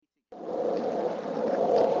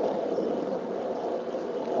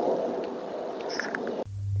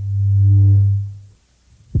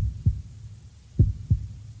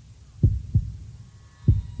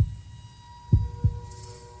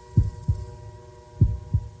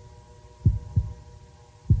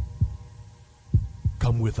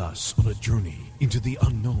Come with us on a journey into the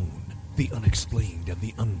unknown, the unexplained, and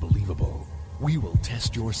the unbelievable. We will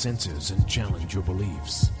test your senses and challenge your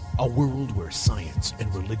beliefs. A world where science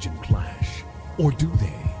and religion clash. Or do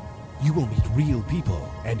they? You will meet real people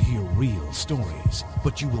and hear real stories,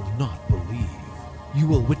 but you will not believe. You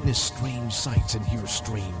will witness strange sights and hear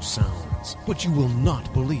strange sounds, but you will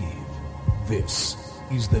not believe. This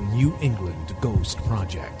is the New England Ghost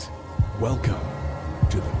Project. Welcome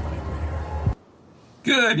to the nightmare.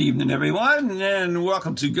 Good evening, everyone, and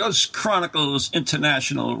welcome to Ghost Chronicles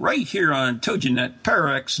International, right here on TogiNet,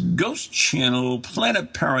 Parax, Ghost Channel,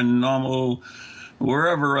 Planet Paranormal,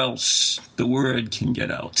 wherever else the word can get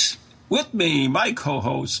out. With me, my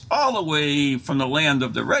co-host, all the way from the land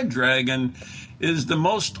of the Red Dragon, is the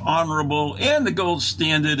most honorable and the gold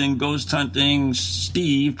standard in ghost hunting,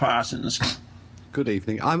 Steve Parsons. Good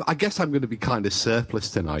evening. I guess I'm going to be kind of surplus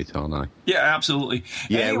tonight, aren't I? Yeah, absolutely.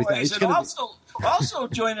 Yeah, anyways, and also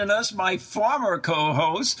joining us, my former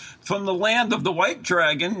co-host from the land of the White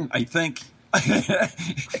Dragon, I think.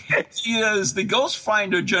 He is the Ghost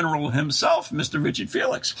Finder General himself, Mr. Richard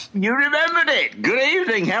Felix. You remembered it. Good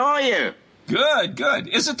evening. How are you? Good, good.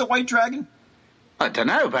 Is it the White Dragon? I don't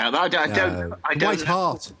know about that. I don't. The White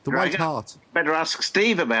Hart. The White Hart. Better ask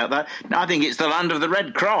Steve about that. I think it's the land of the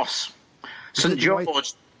Red Cross. St.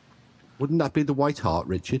 George. Wouldn't that be the White Hart,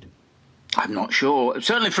 Richard? I'm not sure.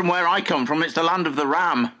 Certainly from where I come from, it's the land of the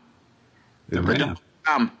Ram. The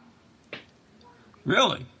Ram.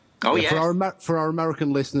 Really? Oh, yeah. For our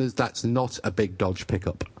American listeners, that's not a big Dodge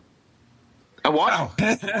pickup. A what? Oh.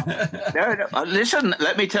 No. Listen,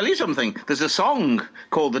 let me tell you something. There's a song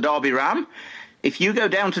called the Derby Ram. If you go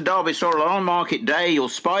down to Derby Store on market day, you'll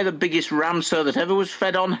spy the biggest ram, sir, that ever was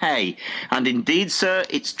fed on hay. And indeed, sir,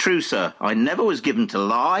 it's true, sir. I never was given to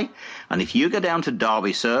lie. And if you go down to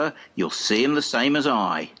Derby, sir, you'll see him the same as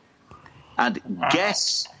I. And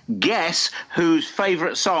guess whose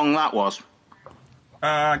favourite song that was?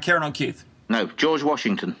 Karen O'Keefe. No, George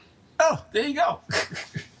Washington. Oh, there you go.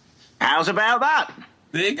 How's about that?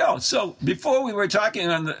 There you go. So before we got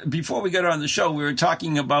on the show, we were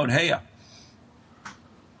talking about hair.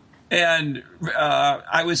 And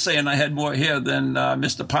I was saying I had more hair than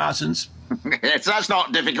Mr. Parsons. That's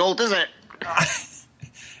not difficult, is it?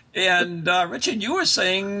 And Richard, you were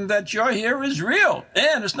saying that your hair is real.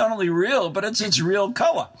 And it's not only real, but it's real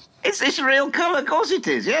color. It's real colour, of course it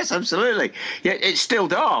is. Yes, absolutely. Yeah, it's still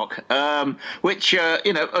dark, which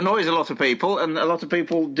annoys a lot of people, and a lot of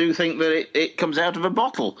people do think that it comes out of a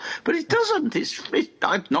bottle, but it doesn't. It's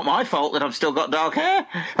not my fault that I've still got dark hair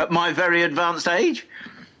at my very advanced age.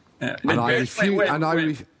 I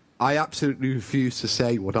absolutely refuse to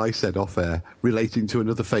say what I said off air relating to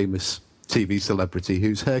another famous TV celebrity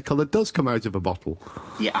whose hair colour does come out of a bottle.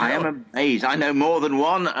 Yeah, I am amazed. I know more than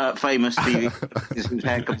one famous TV whose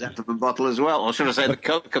hair comes out of a bottle as well. Or should I say the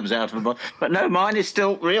colour comes out of a bottle. But no, mine is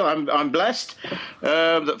still real. I'm blessed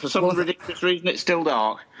that for some ridiculous reason it's still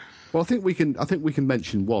dark. Well, I think we can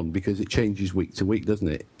mention one because it changes week to week, doesn't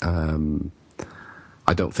it?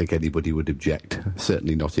 I don't think anybody would object,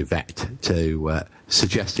 certainly not Yvette, to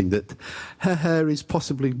suggesting that her hair is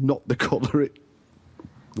possibly not the colour it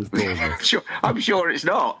was born with. I'm sure it's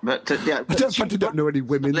not, but yeah. I don't know any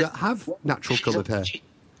women that have natural coloured hair.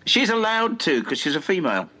 She's allowed to because she's a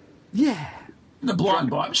female. Yeah. The blonde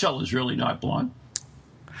bombshell is really not blonde.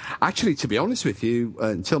 Actually, to be honest with you,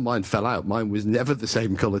 until mine fell out, mine was never the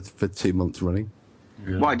same colour for 2 months running.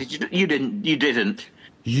 Really? Why did you? You didn't.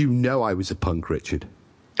 You know I was a punk, Richard.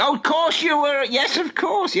 Oh, of course you were. Yes, of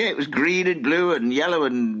course. Yeah, it was green and blue and yellow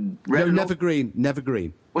and red. No, never green. Never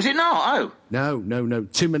green. Was it not? Oh. No.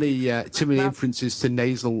 Too many inferences to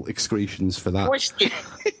nasal excretions for that.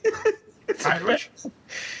 Irish.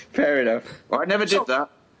 Fair enough. Well, I never did that.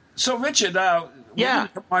 So, Richard, we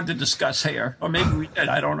didn't want to discuss hair, or maybe we did.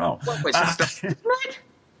 I don't know.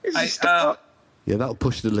 Yeah, that'll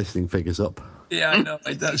push the listening figures up. Yeah, I know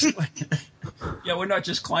it does. Yeah, we're not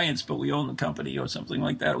just clients, but we own the company or something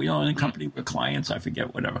like that. We own the company, we're clients, I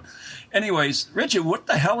forget, whatever. Anyways, Richard, what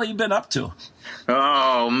the hell have you been up to?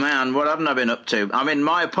 Oh, man, what haven't I been up to? I mean,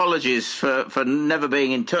 my apologies for never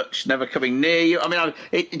being in touch, never coming near you. I mean,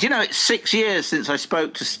 it's 6 years since I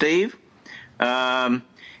spoke to Steve.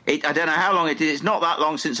 I don't know how long it is. It's not that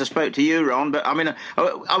long since I spoke to you, Ron. But I mean,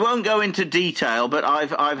 I won't go into detail. But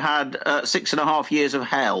I've had 6.5 years of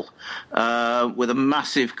hell with a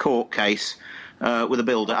massive court case with a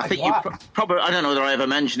builder. I think you probably. I don't know whether I ever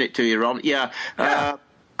mentioned it to you, Ron. Yeah.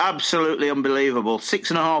 Absolutely unbelievable.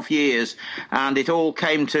 6.5 years, and it all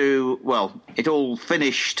came to. Well, it all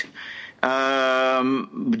finished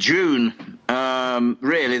June,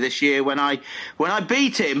 really this year when I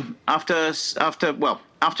beat him after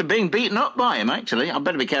being beaten up by him. Actually, I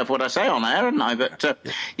better be careful what I say on air, hadn't I? But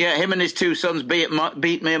him and his two sons beat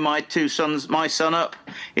me and my son up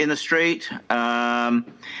in the street. Anyway,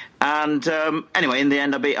 in the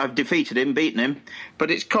end, I've defeated him, beaten him,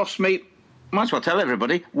 but it's cost me. Might as well tell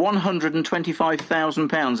everybody,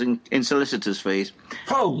 £125,000 in solicitors' fees.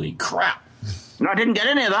 Holy crap! No, I didn't get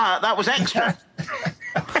any of that. That was extra.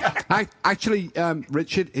 Actually,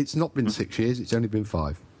 Richard, it's not been 6 years. It's only been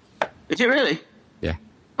 5. Is it really? Yeah.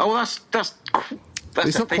 Oh, that's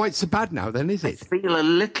it's not quite so bad now, then, is it? I feel a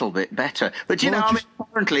little bit better. But,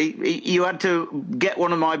 apparently you had to get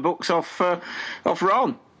one of my books off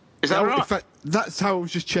Ron. Is that right? In fact, that's how I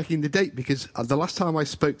was just checking the date, because the last time I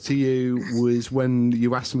spoke to you was when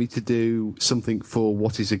you asked me to do something for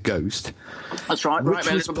What is a Ghost? That's right.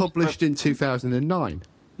 Which was published in 2009.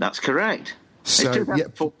 That's correct. So,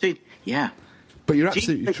 2014. Yeah. But you're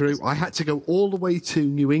absolutely true. I had to go all the way to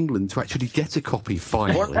New England to actually get a copy,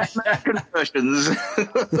 finally. American versions.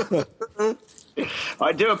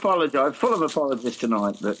 I do apologise. Full of apologies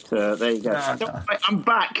tonight, but there you go. No. I'm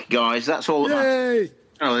back, guys. That's all that matters.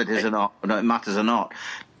 No, it is or not. No, it matters or not.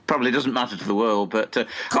 Probably doesn't matter to the world, but of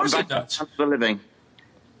course I'm it does. For the living.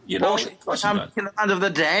 You know, of course it does. In the land of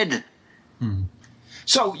the dead.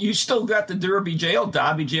 So you still got the Derby Jail,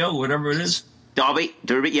 whatever it is? Derby,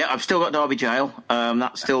 yeah, I've still got Derby Jail.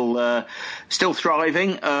 That's still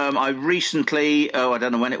thriving. I recently, I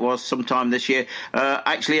don't know when it was, sometime this year,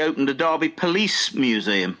 actually opened a Derby Police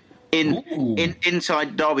Museum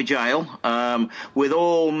inside Derby Jail, with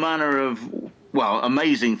all manner of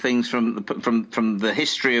amazing things from the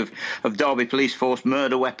history of Derby Police Force,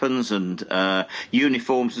 murder weapons and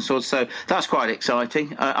uniforms and so on. So that's quite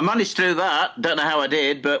exciting. I managed to do that. Don't know how I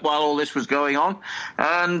did, but while all this was going on,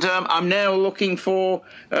 and I'm now looking for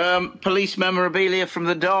police memorabilia from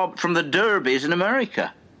the Derbies in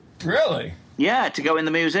America. Really? Yeah, to go in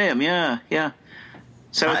the museum. Yeah.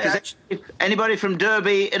 So if anybody from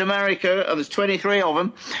Derby in America, there's 23 of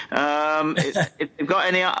them, if you've got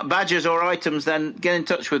any badges or items, then get in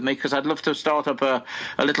touch with me, because I'd love to start up a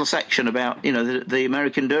little section about, the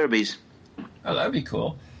American Derbies. Oh, that'd be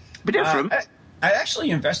cool. Be different. I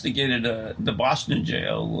actually investigated the Boston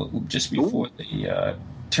jail just before they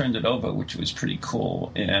turned it over, which was pretty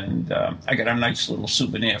cool, and I got a nice little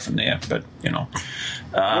souvenir from there, but,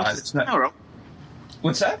 it's not...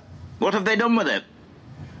 What's that? What have they done with it?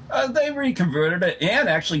 They reconverted it and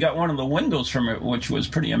actually got one of the windows from it, which was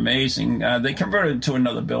pretty amazing. They converted it to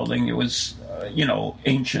another building. It was,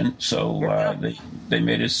 ancient, so they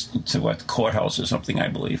made it into a courthouse or something, I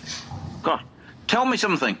believe. God, tell me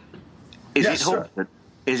something. Is it haunted? Sir.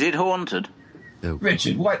 Is it haunted? No.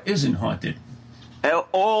 Richard, what isn't haunted?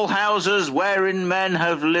 All houses wherein men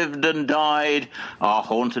have lived and died are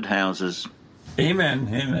haunted houses.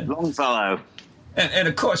 Amen. Longfellow. And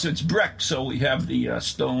of course, it's brick, so we have the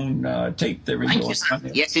stone tape there.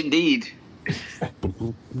 Yes, indeed.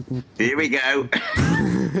 Here we go.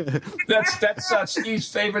 That's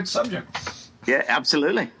Steve's favorite subject. Yeah,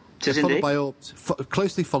 absolutely.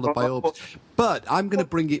 Closely followed by orbs. But I'm going to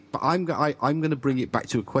bring it. I'm going to bring it back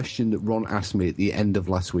to a question that Ron asked me at the end of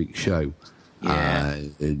last week's show. Yeah.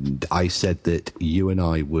 And I said that you and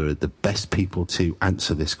I were the best people to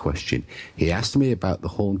answer this question. He asked me about the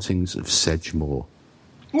hauntings of Sedgemoor.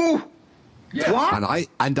 Ooh. Yeah. What?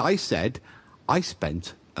 And I said I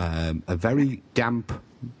spent a very damp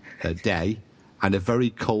day and a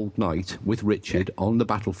very cold night with Richard on the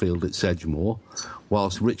battlefield at Sedgemoor,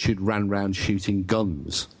 whilst Richard ran round shooting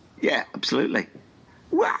guns. Yeah, absolutely.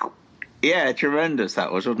 Wow. Yeah, tremendous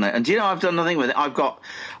that was, wasn't it? And I've done nothing with it. I've got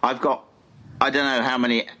I don't know how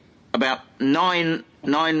many, about nine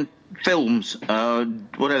films,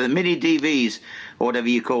 whatever, mini DVs, or whatever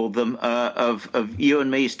you called them, of you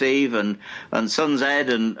and me, Steve, and Sons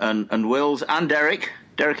Ed and Wills and Derek.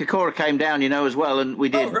 Derek Akora came down, as well, and we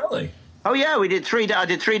did. Oh, really? Oh, yeah, we did 3 days. I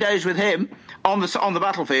did 3 days with him on the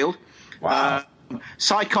battlefield. Wow.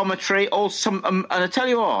 Psychometry, and I tell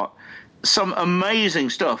you what, some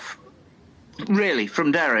amazing stuff. Really,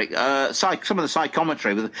 from Derek, some of the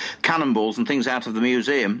psychometry with cannonballs and things out of the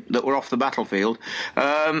museum that were off the battlefield.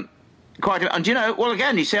 And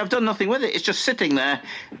again, you see, I've done nothing with it. It's just sitting there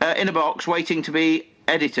in a box waiting to be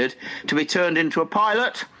edited, to be turned into a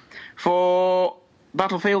pilot for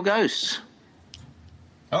Battlefield Ghosts.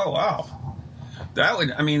 Oh, wow.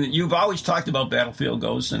 You've always talked about Battlefield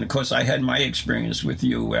Ghosts, and of course I had my experience with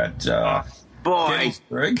you at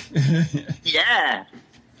Gettysburg. Yeah.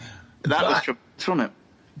 That was tremendous, wasn't it?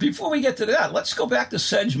 Before we get to that, let's go back to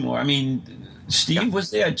Sedgemoor. Steve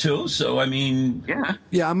was there too. So I mean,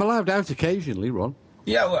 yeah, I'm allowed out occasionally, Ron.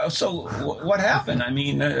 Yeah. Well, so what happened? I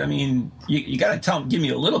mean, you got to give me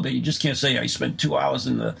a little bit. You just can't say I spent 2 hours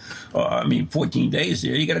in the, 14 days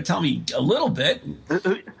there. You got to tell me a little bit.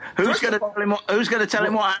 Who's going to tell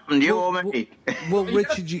him what happened? You or me? Well,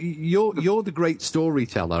 Richard, you're the great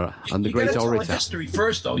storyteller and the great orator. You got to tell the history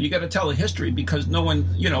first, though. You got to tell the history because no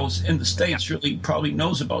one, in the States really probably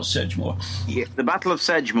knows about Sedgemoor. Yeah, the Battle of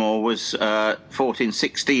Sedgemoor was fought in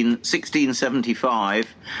 1675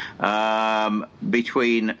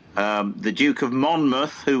 between the Duke of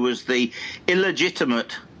Monmouth, who was the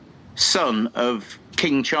illegitimate son of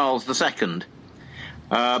King Charles II,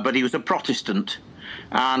 but he was a Protestant,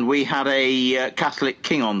 and we had a Catholic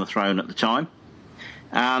king on the throne at the time,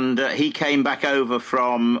 and he came back over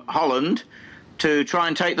from Holland to try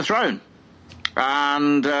and take the throne,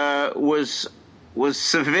 and was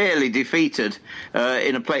severely defeated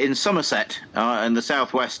in Somerset, in the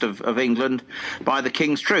southwest of England, by the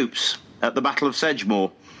King's troops at the Battle of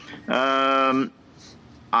Sedgemoor. I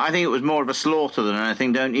think it was more of a slaughter than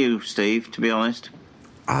anything, don't you, Steve, to be honest?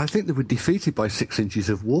 I think they were defeated by 6 inches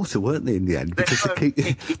of water, weren't they, in the end? Because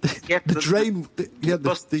the drain...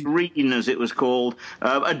 the Reen, as it was called,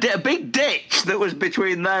 a big ditch that was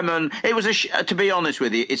between them, and it was, to be honest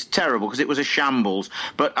with you, it's terrible, because it was a shambles.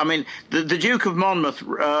 But, I mean, the Duke of Monmouth...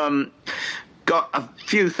 got a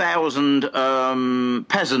few thousand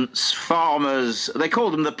peasants, farmers. They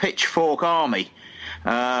called them the Pitchfork Army,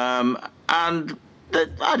 and I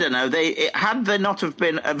don't know. Had there not have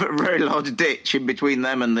been a very large ditch in between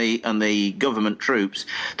them and the government troops,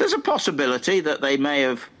 there's a possibility that they may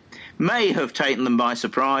have taken them by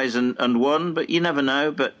surprise and won, but you never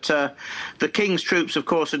know. But the King's troops, of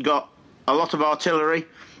course, had got a lot of artillery.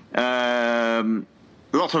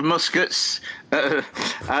 A lot of muskets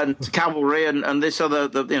and cavalry, and this other,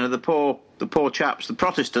 the poor chaps, the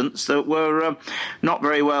Protestants, that were not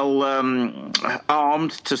very well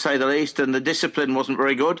armed, to say the least, and the discipline wasn't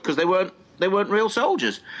very good because they weren't real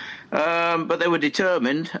soldiers, but they were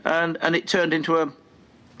determined, and it turned into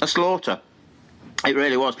a slaughter. It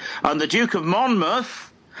really was. And the Duke of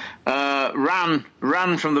Monmouth ran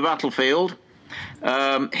from the battlefield.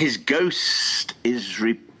 His ghost is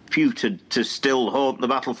reputed to still haunt the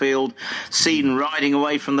battlefield, seen riding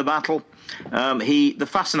away from the battle. The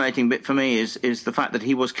fascinating bit for me is the fact that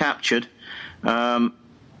he was captured,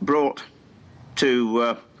 brought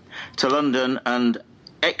to London and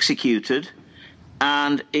executed,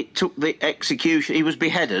 and it took the execution. He was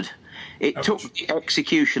beheaded. It took the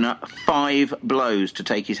executioner 5 blows to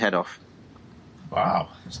take his head off. Wow,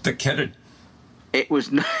 it's thick-headed. It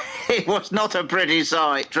was not a pretty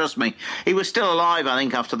sight, trust me. He was still alive, I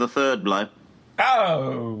think, after the 3rd blow.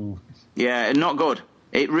 Oh. Yeah, not good.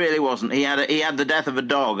 It really wasn't. He had the death of a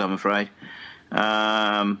dog, I'm afraid.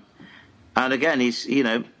 And again, he's,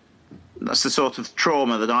 that's the sort of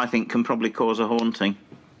trauma that I think can probably cause a haunting.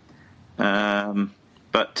 But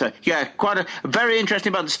quite a very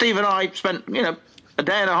interesting. But Steve and I spent, a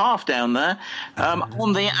day and a half down there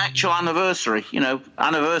on the actual anniversary,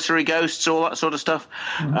 anniversary ghosts, all that sort of stuff.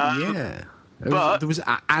 There was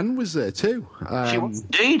Anne was there too. She was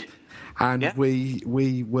indeed. And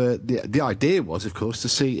we were the idea was, of course, to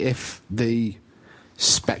see if the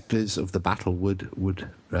spectres of the battle would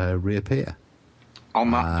reappear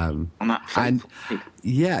on that. And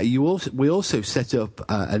we also set up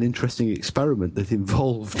an interesting experiment that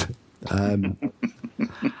involved.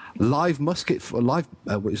 Live musket, it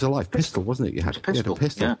was a live pistol, wasn't it? You had a pistol,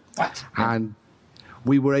 yeah. And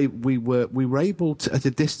we were able to, at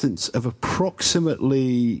a distance of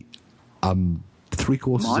approximately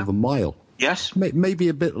 3/4 of a mile. Yes, maybe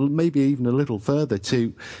even a little further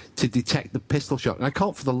to detect the pistol shot. And I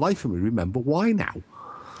can't for the life of me remember why now.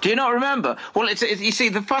 Do you not remember? Well, you see,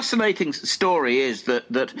 the fascinating story is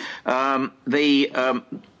that the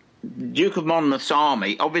Duke of Monmouth's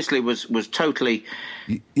army obviously was totally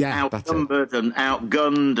outnumbered and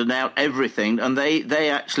outgunned and out everything, and they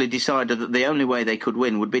actually decided that the only way they could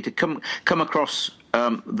win would be to come across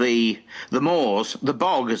the moors, the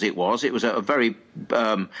bog as it was. It was a very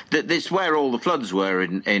this is where all the floods were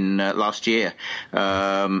in last year,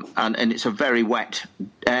 and it's a very wet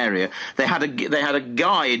area. They had a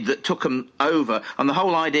guide that took them over, and the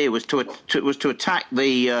whole idea was to attack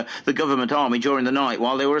the government army during the night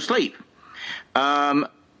while they were asleep.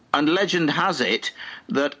 And legend has it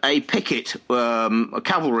that a picket, a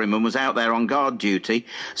cavalryman was out there on guard duty,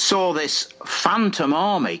 saw this phantom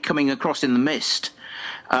army coming across in the mist,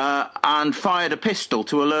 and fired a pistol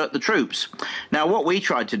to alert the troops. Now, what we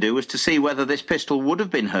tried to do was to see whether this pistol would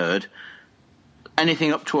have been heard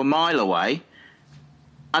anything up to a mile away,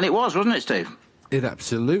 and it was, wasn't it, Steve? It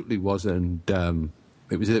absolutely was, and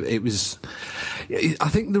it was. I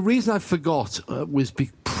think the reason I forgot was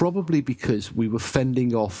probably because we were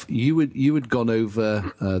fending off. You had gone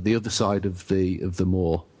over the other side of the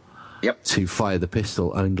moor. Yep. To fire the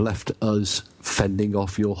pistol and left us fending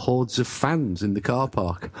off your hordes of fans in the car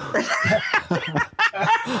park.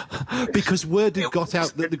 Because word had got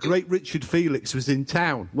out that the great Richard Felix was in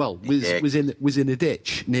town. Well, was in a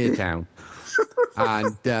ditch near town.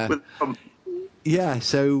 And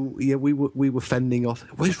we were fending off.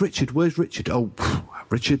 Where's Richard? Oh,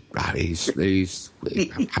 Richard, he's the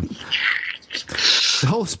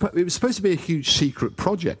whole. It was supposed to be a huge secret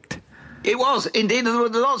project. It was indeed. There were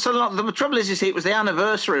lots. The trouble is, it was the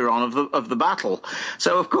anniversary, Ron, of the battle.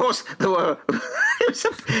 So of course there were. It's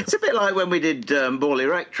a bit like when we did Borley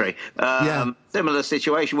Rectory. Similar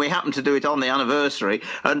situation. We happened to do it on the anniversary,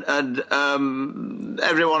 and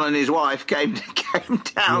everyone and his wife came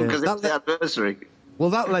down because it was the anniversary.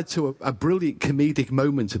 Well, that led to a brilliant comedic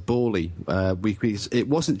moment at Borley. It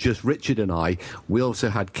wasn't just Richard and I. We also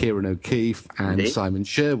had Kieran O'Keefe and Simon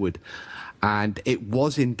Sherwood. And it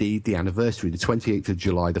was indeed the anniversary, the 28th of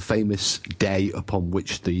July, the famous day upon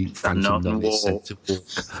which the Phantom Nun is sent to walk.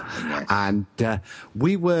 Yes. And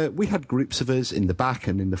we had groups of us in the back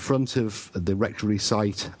and in the front of the rectory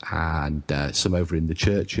site, and some over in the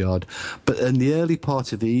churchyard. But in the early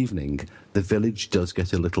part of the evening, the village does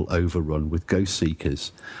get a little overrun with ghost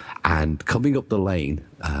seekers. And coming up the lane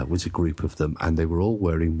was a group of them, and they were all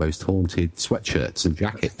wearing most haunted sweatshirts and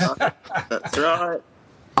jackets. That's right.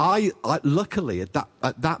 I luckily at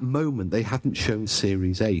that moment they hadn't shown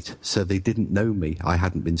Series 8, so they didn't know me. I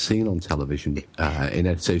hadn't been seen on television in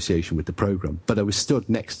association with the programme, but I was stood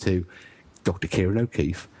next to Dr. Kieran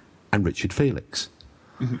O'Keefe and Richard Felix,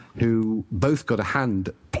 who both got a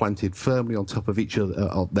hand planted firmly on top of each other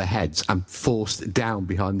of their heads and forced down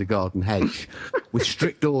behind the garden hedge with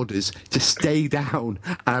strict orders to stay down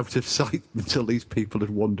out of sight until these people had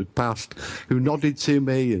wandered past, who nodded to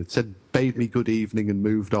me and bade me good evening and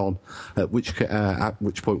moved on, at which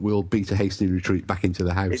point we'll beat a hasty retreat back into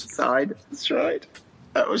the house. Inside, that's right.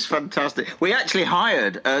 That was fantastic. We actually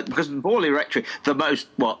hired, because Borley Rectory, the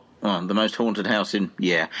most haunted house in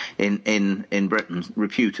Britain,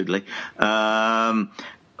 reputedly.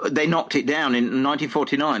 They knocked it down in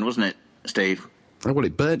 1949, wasn't it, Steve? Oh, well,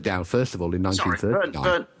 it burnt down, first of all, in 1939.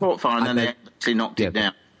 Burnt, caught fire, and then they actually knocked it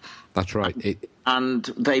down. That's right. And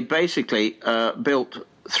they basically built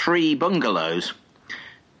 3 bungalows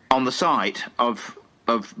on the site of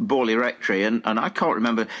Borley Rectory, and I can't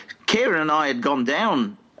remember. Kieran and I had gone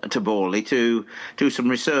down to Borley to do some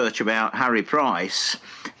research about Harry Price,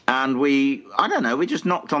 and we just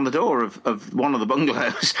knocked on the door of one of the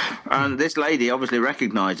bungalows, and this lady obviously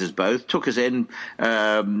recognised us both, took us in,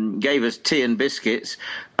 gave us tea and biscuits,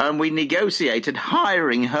 and we negotiated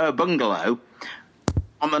hiring her bungalow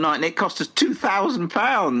on the night, and it cost us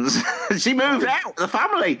 £2,000. She moved out with the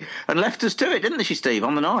family and left us to it, didn't she, Steve,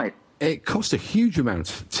 on the night? It cost a huge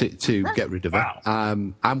amount to get rid of her.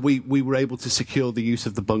 And we were able to secure the use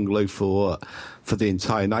of the bungalow for the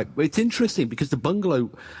entire night. It's interesting because the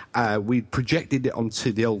bungalow, we projected it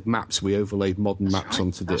onto the old maps. We overlaid modern maps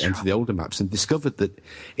onto the older maps and discovered that,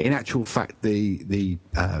 in actual fact, the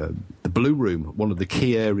Blue Room, one of the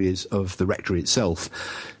key areas of the rectory itself,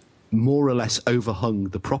 more or less overhung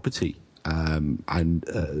the property and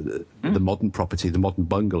the modern property, the modern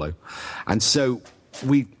bungalow. And so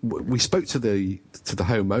we spoke to the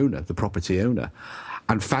homeowner, the property owner,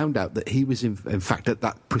 and found out that he was in fact at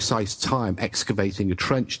that precise time excavating a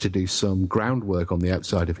trench to do some groundwork on the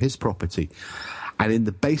outside of his property. And in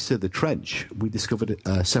the base of the trench, we discovered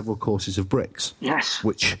several courses of bricks. Yes.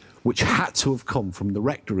 Which had to have come from the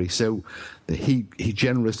rectory. So he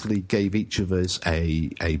generously gave each of us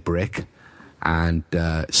a brick. And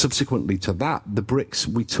subsequently to that, the bricks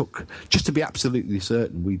we took, just to be absolutely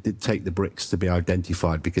certain, we did take the bricks to be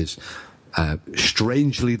identified because,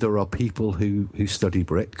 strangely, there are people who study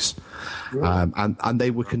bricks. Really? And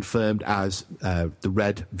they were confirmed as the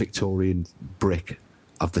red Victorian brick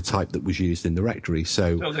of the type that was used in the rectory.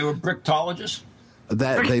 So they were bricktologists?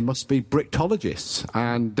 They must be bricktologists.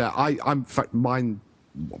 And I'm, in fact, mine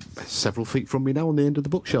several feet from me now on the end of the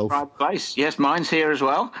bookshelf. Right place. Yes, mine's here as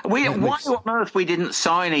well. Why on earth we didn't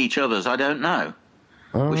sign each other's, I don't know.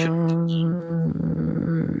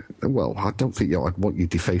 Well, I don't think I'd want you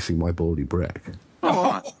defacing my baldy brick.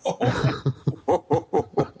 Oh.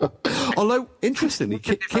 Although, interestingly,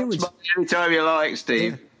 Kieran's... Anytime you like,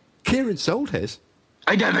 Steve. Yeah, Kieran sold his.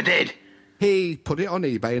 I never did. He put it on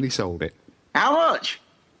eBay and he sold it. How much?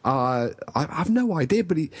 I've no idea,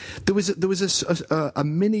 but there was a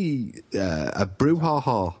mini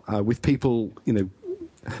brouhaha with people,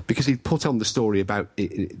 because he'd put on the story about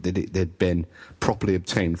that it had been properly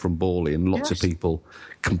obtained from Borley, and lots of people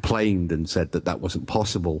complained and said that wasn't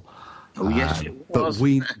possible. Oh yes, it was.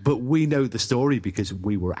 But we know the story because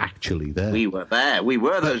we were actually there. We were there. We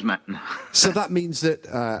were those men. So that means that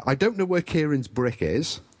I don't know where Kieran's brick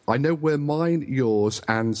is. I know where mine, yours,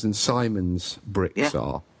 Anne's, and Simon's bricks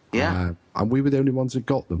are. Yeah. And we were the only ones that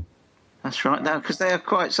got them. That's right, now, because they are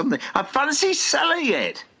quite something. I fancy selling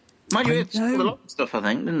it. Mind you, it's a lot of stuff, I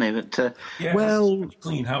think, didn't they? But,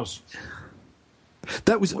 clean house.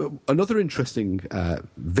 That was another interesting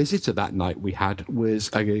visitor that night we had was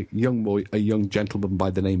a young gentleman by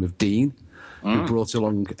the name of Dean, who brought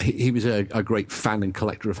along. He was a great fan and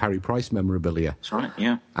collector of Harry Price memorabilia. That's right,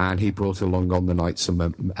 yeah. And he brought along on the night some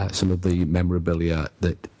of the memorabilia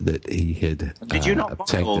that he had. Did you not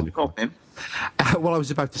call him? Well, I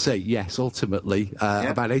was about to say yes. Ultimately,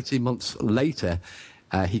 about 18 months later,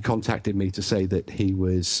 he contacted me to say that he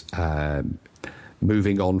was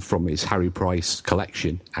moving on from his Harry Price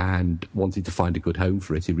collection and wanted to find a good home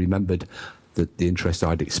for it. He remembered the interest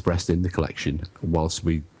I'd expressed in the collection whilst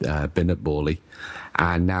we'd been at Borley.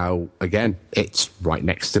 And now, again, it's right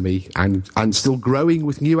next to me and still growing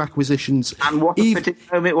with new acquisitions. And what a fitting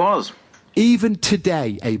home it was. Even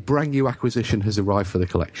today, a brand new acquisition has arrived for the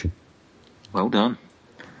collection. Well done.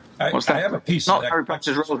 What's that? I have a piece not of that. Harry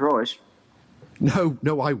Potter's Rolls Royce.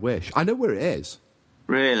 No, I wish. I know where it is.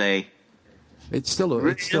 Really? It's still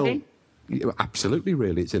absolutely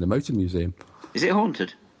really. It's in a motor museum. Is it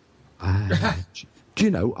haunted? Do you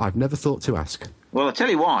know? I've never thought to ask. Well, I'll tell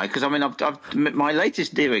you why. Because I've my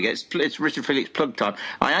latest deal it's Richard Felix plug time.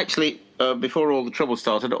 I actually, before all the trouble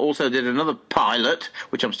started, also did another pilot,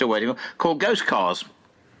 which I'm still waiting for, called Ghost Cars.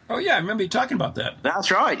 Oh yeah, I remember you talking about that.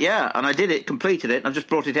 That's right, yeah. And I did it, completed it, and I've just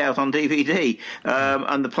brought it out on DVD.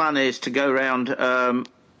 And the plan is to go around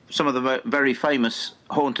some of the very famous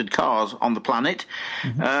haunted cars on the planet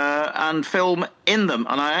and film in them.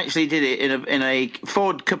 And I actually did it in a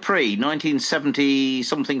Ford Capri, 1970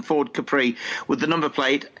 something Ford Capri, with the number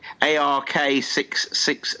plate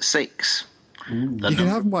ARK666. You can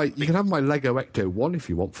have my Lego Ecto 1 if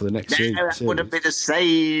you want for the next series. That would have been a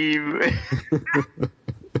save.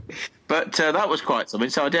 But that was quite something.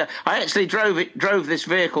 So I actually drove this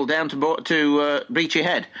vehicle down to Beachy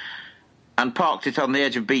Head and parked it on the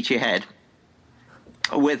edge of Beachy Head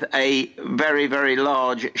with a very, very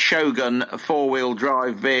large Shogun four-wheel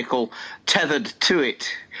drive vehicle tethered to it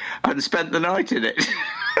and spent the night in it.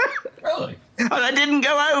 Really? And I didn't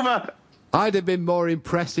go over. I'd have been more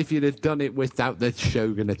impressed if you'd have done it without the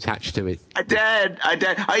Shogun attached to it. I did.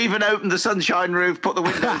 I even opened the sunshine roof, put the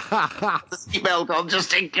window, the seatbelt on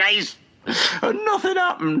just in case, and nothing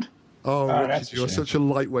happened. Oh, Richard, you're such a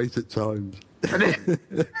lightweight at times.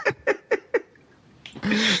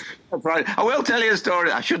 Right. I will tell you a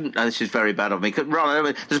story. I shouldn't. This is very bad of me. Ron,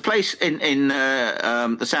 there's a place in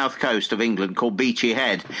the south coast of England called Beachy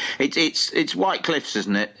Head. It's White Cliffs,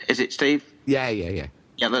 isn't it? Is it, Steve? Yeah. Yeah,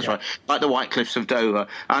 that's right. Like the White Cliffs of Dover,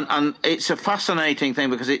 and it's a fascinating thing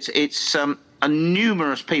because it's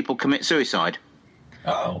numerous people commit suicide.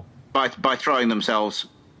 Oh. By throwing themselves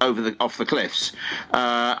off the cliffs,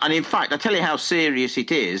 and in fact, I tell you how serious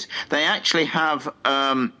it is. They actually have.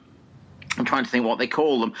 I'm trying to think what they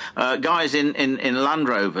call them. Guys in Land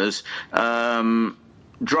Rovers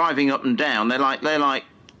driving up and down. They're like.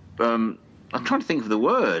 I'm trying to think of the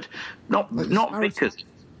word. Not vicars.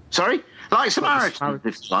 Sorry, like Samaritans.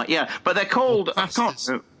 It's like, yeah, but they're called pastors.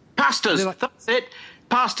 That's it.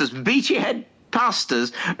 Pastors. Beachy Head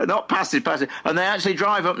pastors, not pastors. And they actually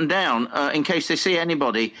drive up and down in case they see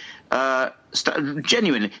anybody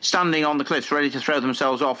genuinely standing on the cliffs, ready to throw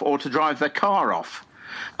themselves off or to drive their car off.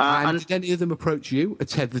 And did any of them approach you,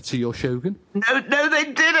 tethered to your Shogun? No, they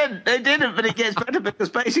didn't. They didn't, but it gets better because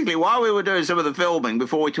basically while we were doing some of the filming,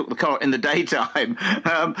 before we took the car in the daytime,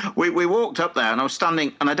 we walked up there and I was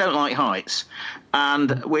standing, and I don't like heights, and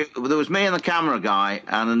there was me and the camera guy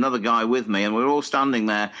and another guy with me, and we were all standing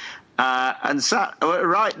there and sat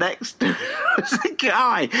right next to the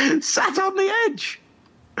guy, sat on the edge.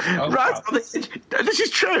 On the edge. This is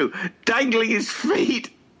true. Dangling his feet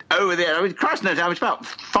over there. I mean, Christ knows, I was about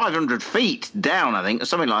 500 feet down, I think, or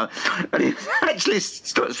something like that. And he actually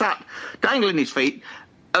sat dangling his feet,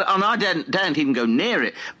 and I didn't even go near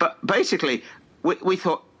it. But basically, we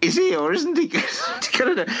thought, is he or isn't he going to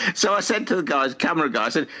do it? So I said to the camera guy, I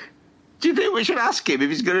said, do you think we should ask him if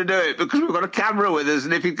he's going to do it? Because we've got a camera with us,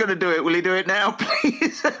 and if he's going to do it, will he do it now,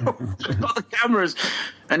 please? We've got the cameras.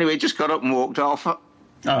 Anyway, he just got up and walked off.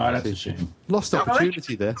 Oh, that's a shame. Lost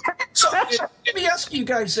opportunity there. So let me ask you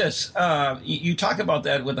guys this. You talk about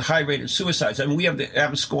that with the high rate of suicides. I mean, we have the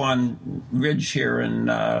Abasquan Ridge here in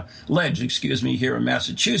here in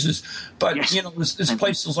Massachusetts. But, there's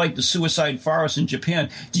places like the suicide forest in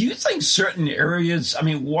Japan. Do you think certain areas, I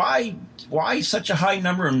mean, why such a high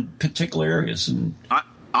number in particular areas? And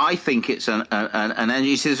I think it's an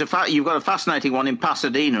energy. You've got a fascinating one in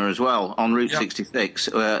Pasadena as well on Route 66,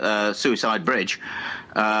 Suicide Bridge,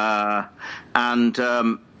 I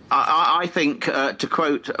think to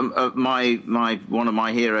quote one of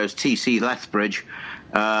my heroes, T.C. Lethbridge,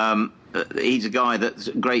 he's a guy that's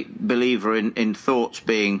a great believer in thoughts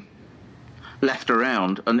being left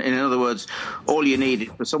around, and in other words, all you need is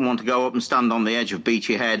for someone to go up and stand on the edge of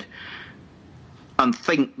Beachy Head and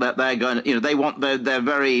think that they're going to, they're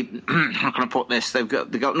very, how can I put this? They've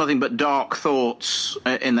got nothing but dark thoughts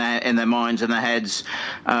in their minds and their heads,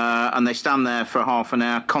 and they stand there for half an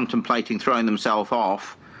hour contemplating throwing themselves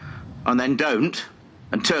off, and then don't,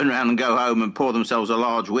 and turn around and go home and pour themselves a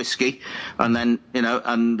large whiskey, and then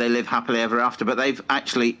and they live happily ever after. But they've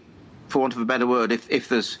actually, for want of a better word, if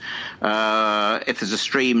there's a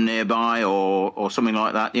stream nearby or something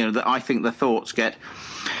like that, I think the thoughts get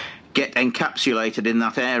encapsulated in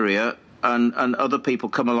that area, and other people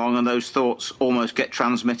come along and those thoughts almost get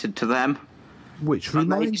transmitted to them. Which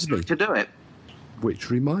reminds me to do it. Which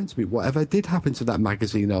reminds me, whatever did happen to that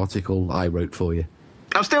magazine article I wrote for you?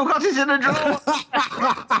 I've still got it in a drawer.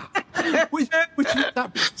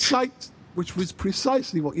 which was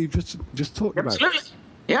precisely what you just talked about. Absolutely.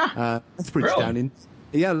 Yeah. Lethbridge really? down in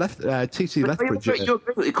T.C. Lethbridge.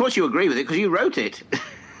 Of course you agree with it because you wrote it.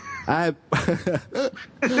 I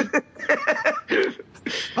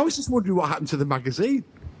was just wondering what happened to the magazine.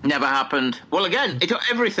 Never happened. Well, again, I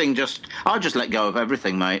just let go of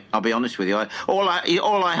everything, mate. I'll be honest with you. All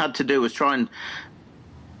I had to do was try and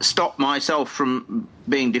stop myself from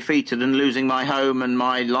being defeated and losing my home and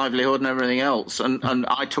my livelihood and everything else. And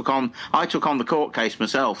I took on the court case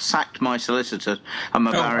myself, sacked my solicitor and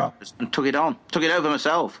my barristers, and took it over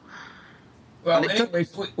myself. Well, anyway,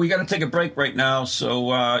 we got to take a break right now.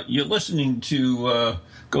 So you're listening to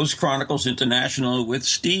Ghost Chronicles International with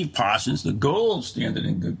Steve Parsons, the gold standard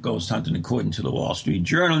in ghost hunting, according to the Wall Street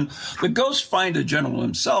Journal. The Ghost Finder General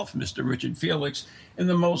himself, Mr. Richard Felix, and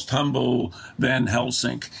the most humble Van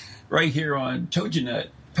Helsing, right here on TogiNet,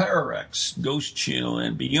 Pararex, Ghost Channel,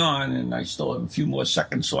 and beyond. And I still have a few more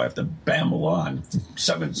seconds, so I have to bamble on.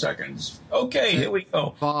 7 seconds. Okay, here we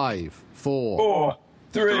go. 5, 4,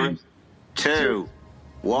 3, 2,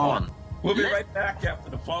 1. We'll be right back after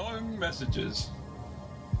the following messages.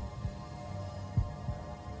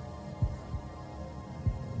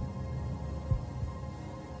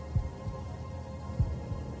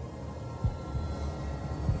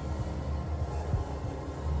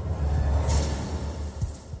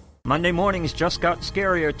 Monday mornings just got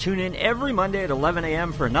scarier. Tune in every Monday at 11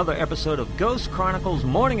 a.m. for another episode of Ghost Chronicles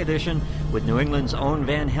Morning Edition with New England's own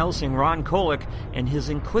Van Helsing, Ron Kolek, and his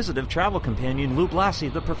inquisitive travel companion, Lou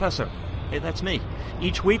Blassie, the Professor. Hey, that's me.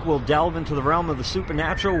 Each week we'll delve into the realm of the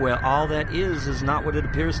supernatural where all that is not what it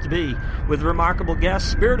appears to be. With remarkable guests,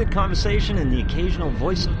 spirited conversation, and the occasional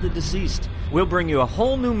voice of the deceased, we'll bring you a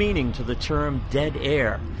whole new meaning to the term dead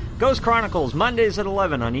air. Ghost Chronicles, Mondays at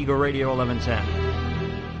 11 on Eagle Radio 1110.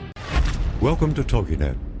 Welcome to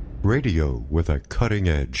TogiNet, radio with a cutting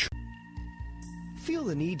edge. Feel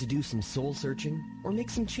the need to do some soul searching or make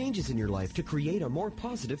some changes in your life to create a more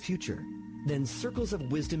positive future? Then Circles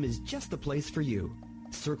of Wisdom is just the place for you.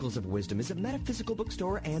 Circles of Wisdom is a metaphysical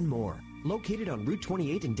bookstore and more, located on Route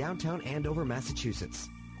 28 in downtown Andover, Massachusetts.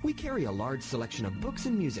 We carry a large selection of books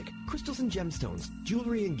and music, crystals and gemstones,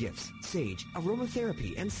 jewelry and gifts, sage,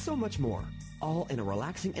 aromatherapy, and so much more, all in a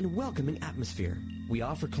relaxing and welcoming atmosphere. We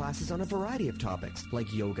offer classes on a variety of topics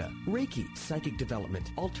like yoga, Reiki, psychic development,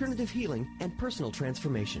 alternative healing, and personal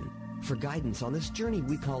transformation. For guidance on this journey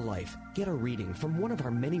we call life, get a reading from one of our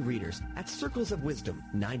many readers at Circles of Wisdom,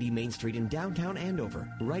 90 Main Street in downtown Andover,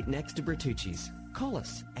 right next to Bertucci's. Call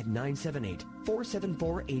us at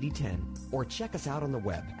 978-474-8010 or check us out on the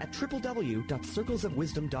web at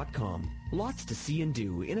www.circlesofwisdom.com. Lots to see and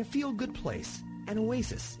do in a feel-good place, an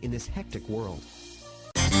oasis in this hectic world.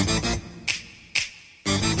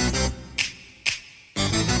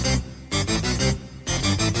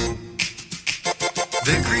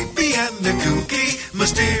 They're creepy and they're kooky,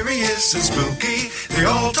 mysterious and spooky. They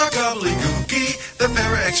all talk gobbledygooky, the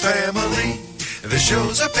Parax family. The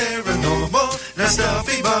shows are paranormal, not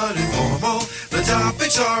stuffy but informal. The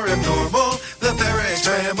topics are abnormal, the Parax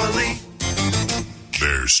family.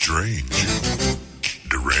 They're strange,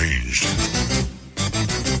 deranged,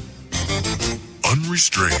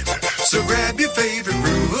 unrestrained. So grab your favorite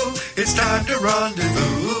brew, it's time to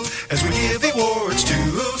rendezvous as we give awards to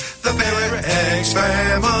the Para X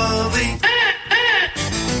family.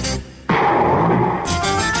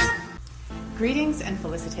 Greetings and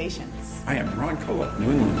felicitations. I am Ron Kolek,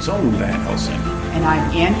 New England's own Van Helsing. And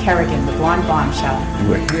I'm Ann Kerrigan, the Blonde Bombshell. And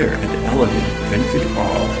we're here at the elegant Benford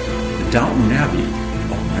Hall, the Downton Abbey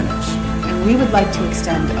of Lennox. And we would like to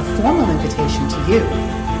extend a formal invitation to you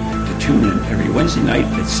to tune in every Wednesday night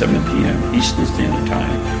at 7 p.m. Eastern Standard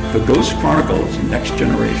Time for Ghost Chronicles Next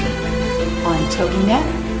Generation. On TogiNet,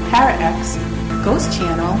 ParaX, Ghost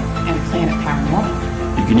Channel, and Planet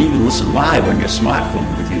Paranormal. You can even listen live on your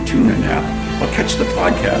smartphone with your TuneIn app or catch the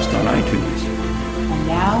podcast on iTunes. And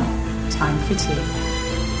now, time for tea.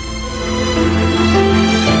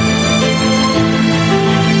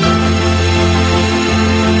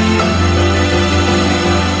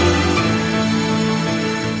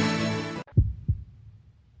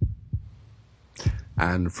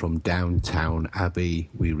 And from Downtown Abbey,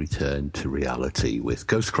 we return to reality with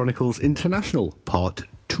Ghost Chronicles International, Part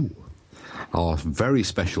 2. Our very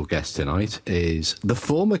special guest tonight is the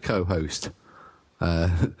former co-host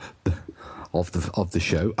of the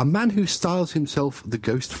show, a man who styles himself the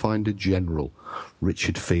Ghost Finder General,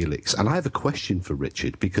 Richard Felix. And I have a question for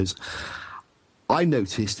Richard, because I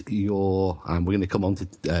noticed and we're going to come on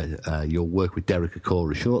to your work with Derek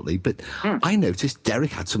Acora shortly, but I noticed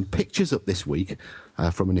Derek had some pictures up this week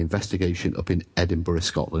from an investigation up in Edinburgh,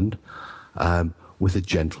 Scotland, with a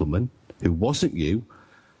gentleman who wasn't you,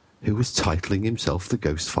 who was titling himself the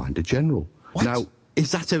Ghost Finder General. What? Now,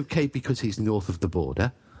 is that okay because he's north of the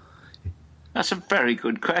border? That's a very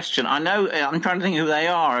good question. I know, I'm trying to think who they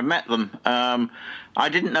are. I met them. I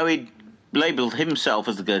didn't know he'd labelled himself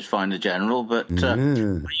as the Ghost Finder General, but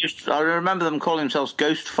I remember them calling themselves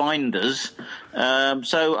Ghost Finders.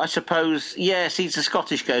 So I suppose, yes, he's the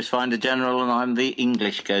Scottish Ghost Finder General and I'm the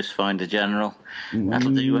English Ghost Finder General.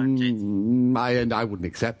 That'll do, won't it? I wouldn't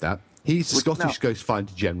accept that. He's the Scottish Ghost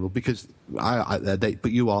Finder General because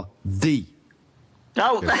but you are the.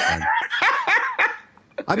 Oh. Ghost Finder.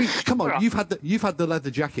 I mean, come on, you've had the leather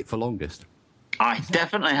jacket for longest. I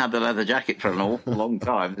definitely had the leather jacket for an awful long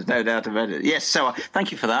time. There's no doubt about it. Yes, so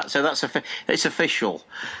thank you for that. So it's official.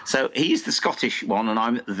 So he's the Scottish one, and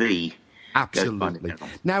I'm the. Absolutely.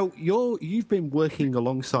 Now, you've been working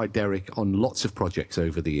alongside Derek on lots of projects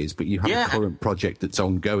over the years, but you have a current project that's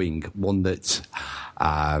ongoing, one that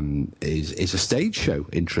is a stage show,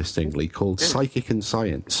 interestingly, called Psychic and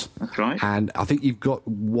Science. That's right. And I think you've got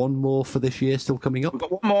one more for this year still coming up? We've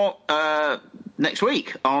got one more next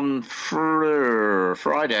week on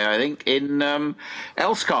Friday, I think, in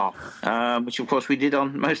Elscar, which, of course, we did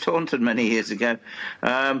on Most Haunted many years ago.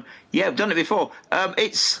 I've done it before.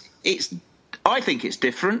 I think it's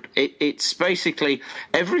different. It's basically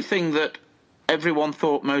everything that everyone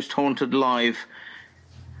thought Most Haunted Live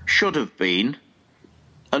should have been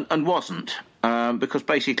and wasn't, because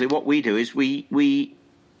basically what we do is we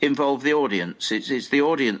involve the audience. It's the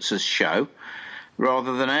audience's show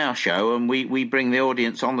rather than our show, and we bring the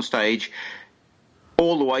audience on the stage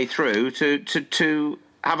all the way through to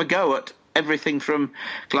have a go at everything from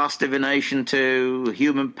glass divination to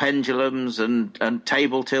human pendulums and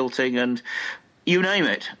table tilting and you name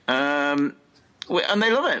it. And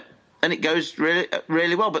they love it. And it goes really,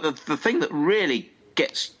 really well. But the thing that really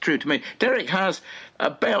gets through to me, Derek has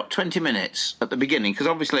about 20 minutes at the beginning, because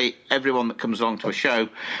obviously everyone that comes along to a show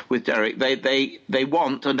with Derek, they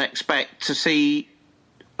want and expect to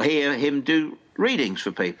hear him do readings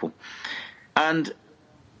for people. And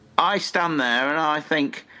I stand there and I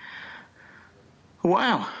think,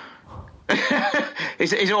 wow,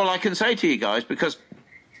 is all I can say to you guys, because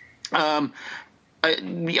I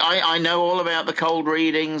know all about the cold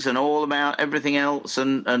readings and all about everything else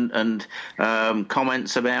and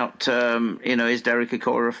comments about is Derek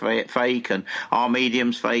Acora fake and are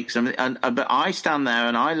mediums fakes and but I stand there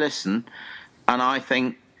and I listen and I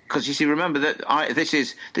think, because you see, remember that this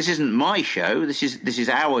isn't my show, this is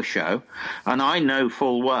our show, and I know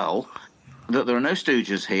full well that there are no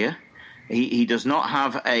stooges here. He does not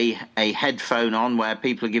have a headphone on where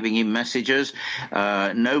people are giving him messages.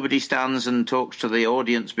 Nobody stands and talks to the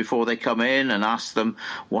audience before they come in and asks them,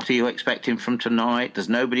 what are you expecting from tonight? There's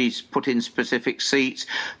nobody's put in specific seats.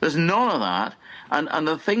 There's none of that. And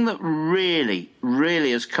the thing that really,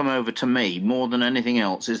 really has come over to me more than anything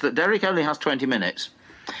else is that Derek only has 20 minutes.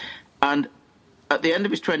 And at the end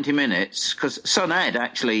of his 20 minutes, because son Ed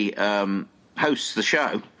actually hosts the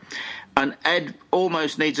show, and Ed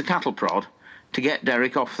almost needs a cattle prod to get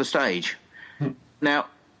Derek off the stage. Now,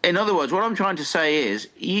 in other words, what I'm trying to say is,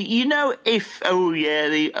 you know, if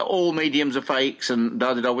all mediums are fakes and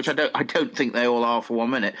da-da-da, which I don't think they all are for 1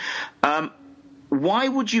 minute. Why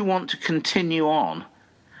would you want to continue on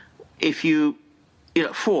if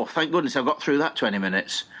thank goodness I've got through that 20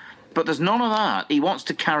 minutes. But there's none of that. He wants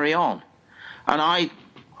to carry on. And I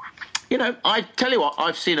tell you what,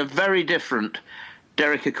 I've seen a very different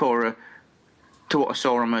Derek Acorah to what I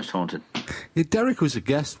saw on Most Haunted. Yeah, Derek was a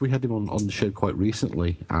guest. We had him on the show quite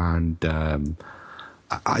recently. And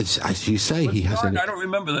as you say, he has... I don't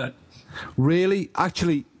remember that. Really?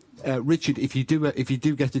 Actually... Richard, if you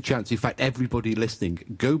do get a chance, in fact, everybody listening,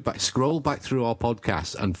 go back, scroll back through our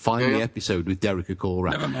podcast and find the episode with Derek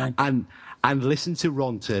Acorah, and listen to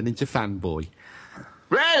Ron turn into fanboy.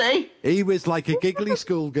 Really? He was like a giggly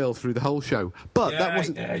schoolgirl through the whole show, but that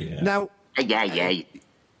wasn't. Now,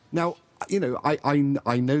 Now, you know,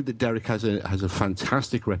 I know that Derek has a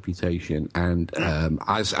fantastic reputation, and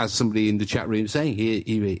as somebody in the chat room saying,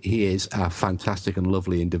 he is a fantastic and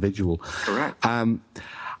lovely individual. Correct.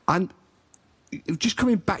 And just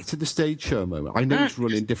coming back to the stage show moment, I know it's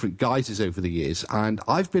run in different guises over the years, and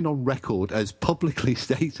I've been on record as publicly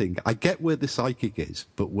stating, I get where the psychic is,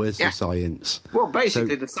 but where's the science? Well,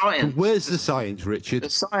 basically, the science... Where's the science, Richard? The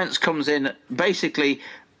science comes in basically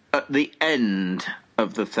at the end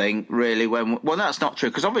of the thing, really, well, that's not true,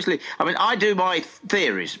 because obviously, I mean, I do my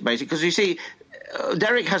theories, basically, because you see,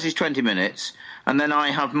 Derek has his 20 minutes, and then I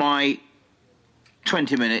have my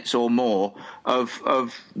 20 minutes or more of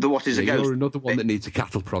the what is a ghost. You're another one that needs a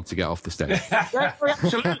cattle prod to get off the stage. Yeah,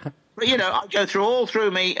 absolutely. But, you know, I go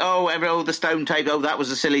through me, the stone tape, that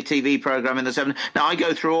was a silly TV programme in the 70s. Now, I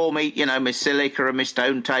go through all me, my silica and my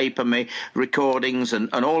stone tape and my recordings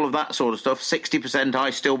and all of that sort of stuff. 60%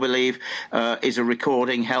 I still believe is a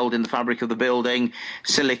recording held in the fabric of the building.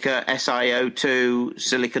 Silica, SiO2,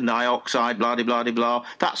 silicon dioxide, blah-de-blah-de-blah,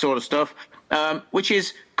 that sort of stuff. Which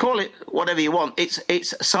is, call it whatever you want.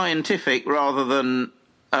 It's scientific rather than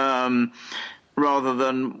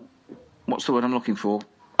what's the word I'm looking for?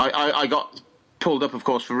 I got pulled up, of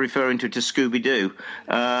course, for referring to Scooby-Doo.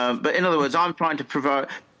 But in other words, I'm trying to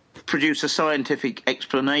produce a scientific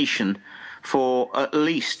explanation for at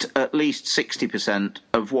least 60%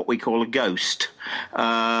 of what we call a ghost.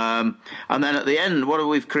 And then at the end, what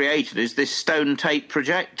we've created is this stone tape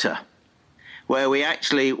projector, where we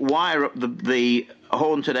actually wire up the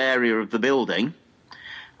haunted area of the building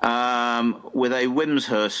with a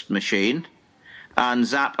Wimshurst machine and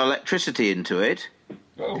zap electricity into it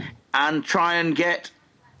and try and get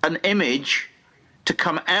an image to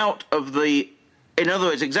come out of the... In other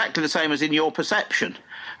words, exactly the same as in your perception.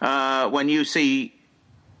 When you see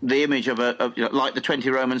the image of like the 20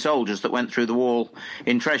 Roman soldiers that went through the wall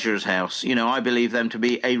in Treasurer's house, I believe them to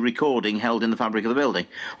be a recording held in the fabric of the building,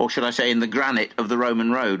 or should I say in the granite of the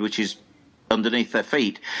Roman road, which is underneath their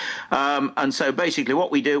feet. And so basically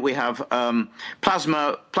what we do, we have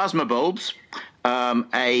plasma bulbs,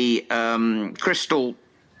 a crystal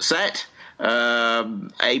set,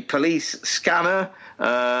 a police scanner,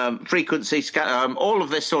 frequency scanner, all of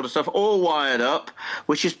this sort of stuff, all wired up,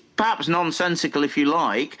 which is perhaps nonsensical if you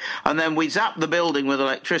like, and then we zap the building with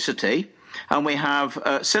electricity, and we have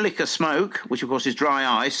silica smoke, which of course is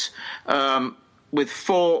dry ice, with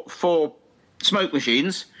four smoke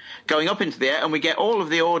machines going up into the air, and we get all of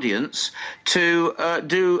the audience to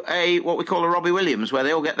do what we call a Robbie Williams, where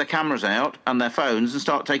they all get their cameras out and their phones and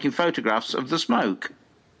start taking photographs of the smoke.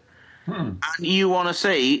 And you want to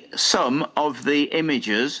see some of the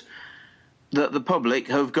images that the public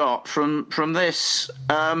have got from this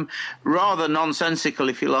rather nonsensical,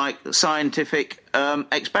 if you like, scientific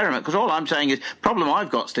experiment. Because all I'm saying is, problem I've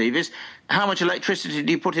got, Steve, is how much electricity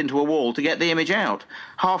do you put into a wall to get the image out?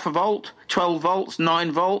 Half a volt, 12 volts,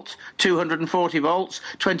 9 volts, 240 volts,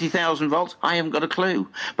 20,000 volts? I haven't got a clue.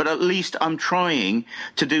 But at least I'm trying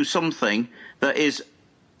to do something that is,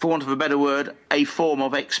 for want of a better word, a form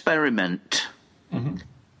of experiment. Mm-hmm.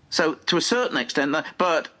 So to a certain extent,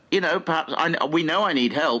 but... perhaps we know I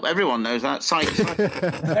need help. Everyone knows that.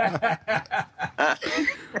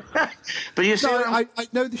 But you see, I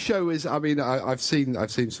know the show is. I mean, I've seen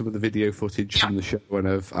some of the video footage from the show, and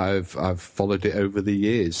I've followed it over the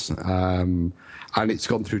years, and it's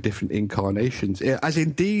gone through different incarnations, as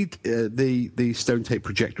indeed the stone tape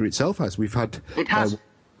projector itself has. We've had. It has.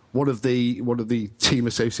 One of the team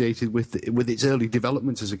associated with its early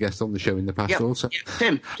development as a guest on the show in the past, also.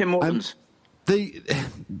 Tim Mortons.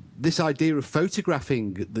 This idea of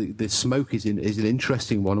photographing the smoke is an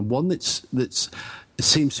interesting one, and one that's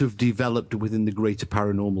seems to have developed within the greater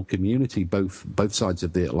paranormal community, both sides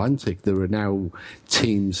of the Atlantic. There are now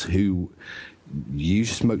teams who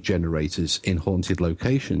use smoke generators in haunted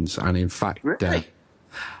locations, and in fact, Really?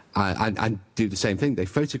 and do the same thing. They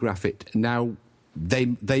photograph it. Now,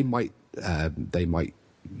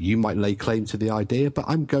 you might lay claim to the idea, but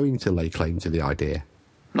I'm going to lay claim to the idea.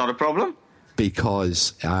 Not a problem.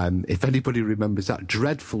 Because if anybody remembers that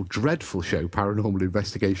dreadful, dreadful show, Paranormal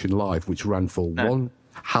Investigation Live, which ran for one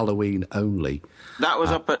Halloween only. That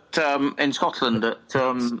was up at in Scotland at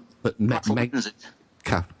Castle Menzies.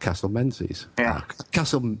 Castle Menzies. Yeah.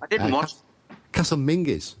 I didn't watch. Castle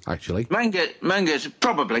Mingus, actually. Mingus,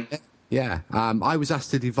 probably. Yeah. I was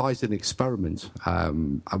asked to devise an experiment,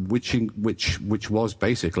 which was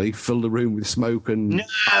basically fill the room with smoke and...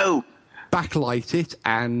 No! Backlight it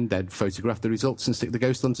and then photograph the results and stick the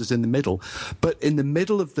ghost hunters in the middle. But in the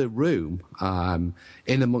middle of the room,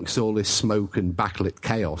 in amongst all this smoke and backlit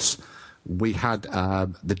chaos, we had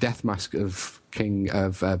the death mask of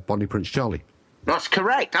Bonnie Prince Charlie. That's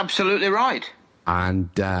correct. Absolutely right. And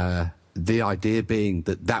the idea being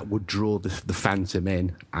that would draw the phantom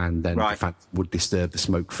in, and then the phantom would disturb the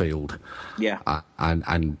smoke field. Yeah.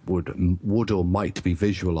 And would or might be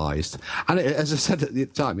visualised. And as I said at the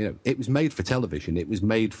time, it was made for television. It was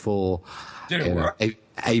made for... Did it work?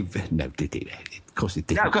 No, did it? Of course it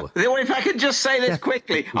didn't work. If I could just say this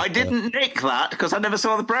quickly, I didn't nick that because I never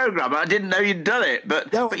saw the programme. I didn't know you'd done it.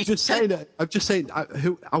 But I'm just saying.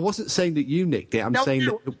 I wasn't saying that you nicked it. I'm saying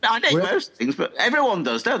that I nick most things, but everyone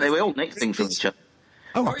does, don't they? We all nick things from each other.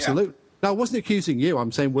 Oh, absolutely. No, I wasn't accusing you.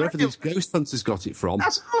 I'm saying wherever these ghost hunters got it from.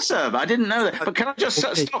 That's awesome. I didn't know that. But can I just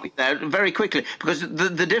stop you there very quickly? Because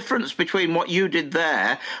the difference between what you did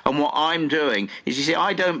there and what I'm doing is, you see,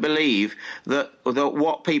 I don't believe that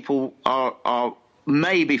what people are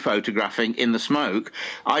maybe photographing in the smoke,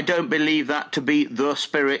 I don't believe that to be the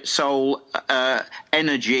spirit, soul,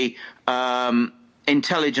 energy,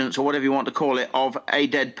 intelligence, or whatever you want to call it, of a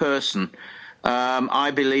dead person.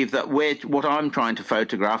 I believe that what I'm trying to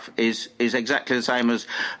photograph is exactly the same as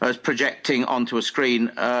projecting onto a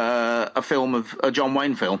screen a film of a John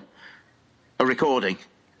Wayne film, a recording.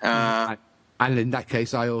 And in that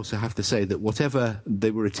case, I also have to say that whatever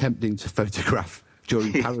they were attempting to photograph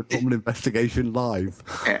during Paranormal Investigation Live,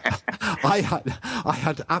 I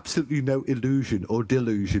had absolutely no illusion or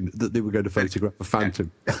delusion that they were going to photograph a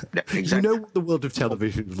phantom. Exactly. You know what the world of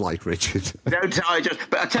television is like, Richard. But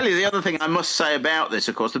I tell you, the other thing I must say about this,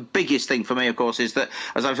 of course, the biggest thing for me, of course, is that,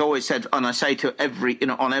 as I've always said, and I say to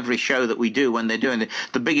on every show that we do when they're doing it,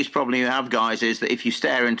 the biggest problem you have, guys, is that if you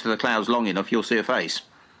stare into the clouds long enough, you'll see a face.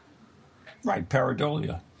 Right,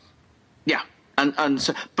 pareidolia. Yeah.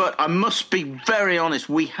 But I must be very honest,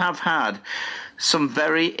 we have had some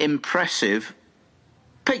very impressive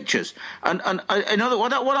pictures. And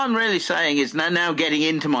what I'm really saying is, now getting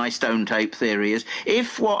into my stone tape theory, is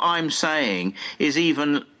if what I'm saying is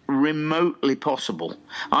even remotely possible,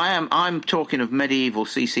 I'm talking of medieval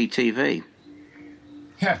CCTV.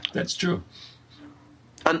 Yeah, that's true.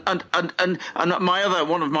 And my other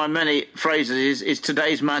one of my many phrases is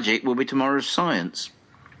today's magic will be tomorrow's science.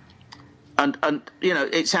 And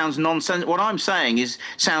it sounds nonsense. What I'm saying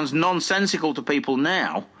sounds nonsensical to people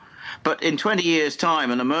now, but in 20 years' time,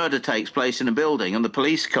 and a murder takes place in a building, and the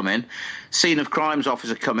police come in, scene of crimes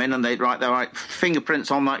officer come in, and they write fingerprints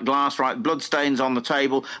on that glass, write bloodstains on the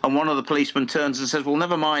table, and one of the policemen turns and says, "Well,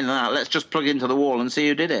 never mind that. Let's just plug into the wall and see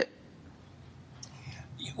who did it."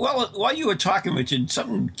 Well, while you were talking, Richard,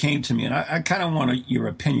 something came to me, and I kind of want your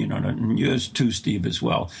opinion on it, and yours too, Steve, as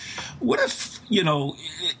well. What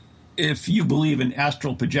if you believe in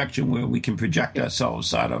astral projection, where we can project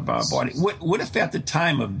ourselves out of our body, what if at the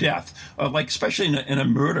time of death, like especially in a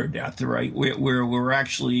murder death, right, where we're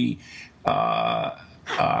actually are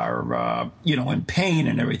in pain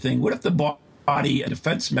and everything, what if the body, a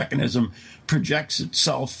defense mechanism, projects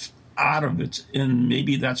itself out of it, and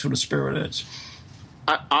maybe that's what a spirit is?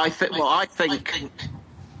 I think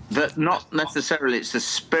that not necessarily it's the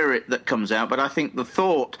spirit that comes out, but I think the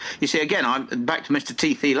thought, you see, again, I'm back to Mr.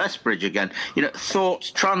 T.T. Lethbridge again,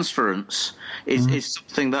 thought transference is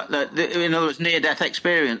something that, in other words, near-death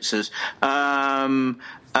experiences,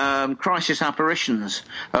 crisis apparitions,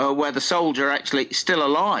 where the soldier actually is still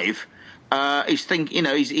alive,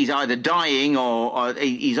 he's either dying or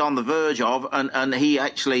he's on the verge of, and he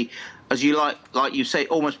actually, as you like you say,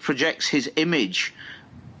 almost projects his image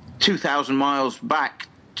 2,000 miles back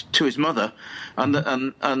to his mother, and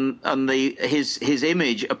his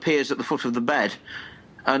image appears at the foot of the bed,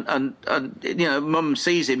 and Mum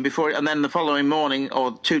sees him before, and then the following morning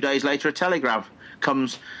or 2 days later, a telegram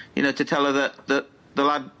comes, to tell her that the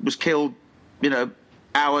lad was killed,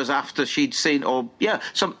 hours after she'd seen,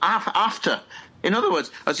 after In other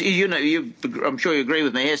words, as you know, I'm sure you agree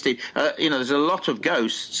with me here, Steve. There's a lot of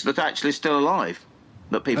ghosts that are actually still alive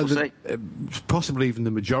that people see. Possibly even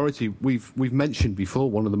the majority. We've mentioned before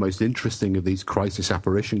one of the most interesting of these crisis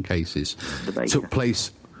apparition cases took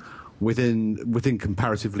place within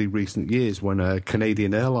comparatively recent years when a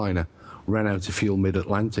Canadian airliner ran out of fuel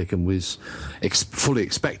mid-Atlantic and was fully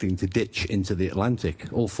expecting to ditch into the Atlantic.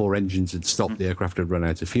 All 4 engines had stopped, the aircraft had run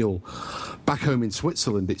out of fuel. Back home in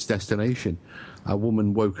Switzerland, its destination, a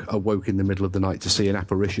woman awoke in the middle of the night to see an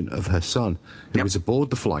apparition of her son, who was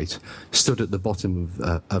aboard the flight, stood at the bottom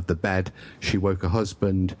of the bed. She woke her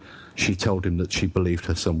husband. She told him that she believed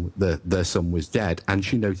their son was dead, and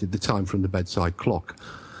she noted the time from the bedside clock.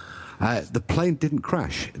 The plane didn't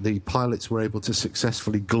crash. The pilots were able to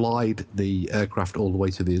successfully glide the aircraft all the way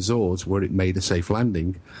to the Azores, where it made a safe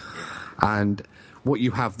landing. And what you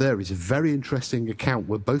have there is a very interesting account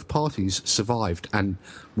where both parties survived. And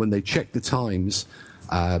when they checked the times,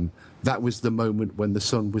 that was the moment when the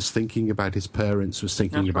son was thinking about his parents, was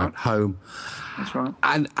thinking about home. That's right.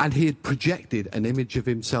 And he had projected an image of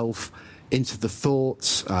himself into the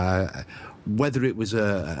thoughts, whether it was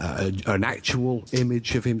an actual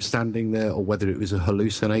image of him standing there or whether it was a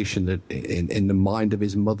hallucination that in the mind of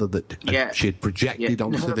his mother that she had projected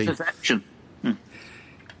onto the perception.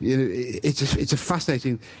 It's a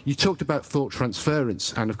fascinating. You talked about thought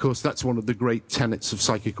transference, and of course that's one of the great tenets of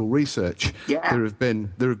psychical research. There have been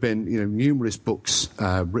numerous books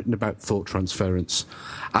written about thought transference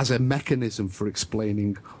as a mechanism for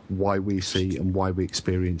explaining why we see and why we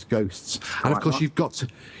experience ghosts. And of course you've got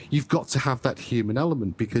to have that human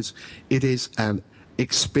element, because it is an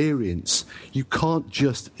experience. You can't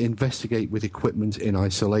just investigate with equipment in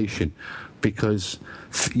isolation, because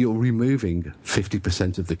you're removing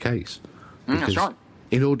 50% of the case. That's right.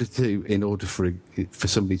 In order for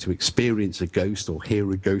somebody to experience a ghost or hear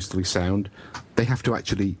a ghostly sound, they have to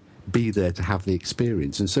actually be there to have the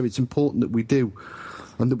experience. And so it's important that we do,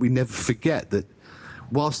 and that we never forget that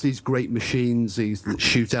whilst these great machines, these that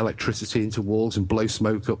shoot electricity into walls and blow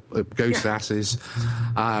smoke up ghost asses,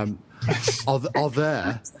 are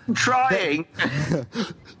there. I'm trying.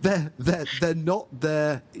 They're not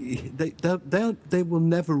there. They will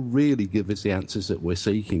never really give us the answers that we're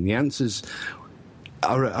seeking. The answers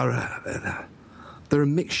they're a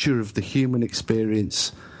mixture of the human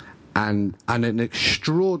experience and an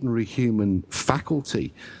extraordinary human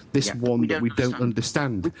faculty. This one that we don't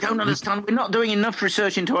understand. We don't understand. We're not doing enough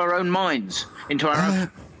research into our own minds, into our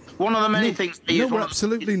own. One of the many things. We're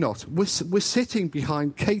absolutely not. We're sitting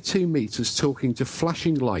behind K2 meters talking to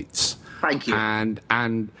flashing lights. Thank you. And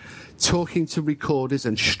talking to recorders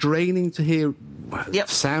and straining to hear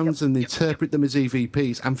sounds and interpret them as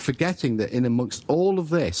EVPs, and forgetting that in amongst all of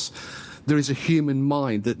this, there is a human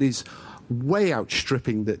mind that is way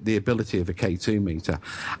outstripping the ability of a K2 meter,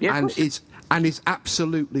 and is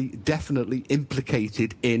absolutely, definitely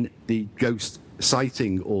implicated in the ghost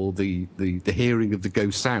sighting or the hearing of the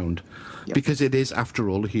ghost sound, because it is, after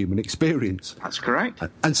all, a human experience. That's correct.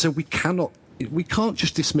 And so we can't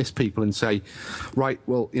just dismiss people and say, right,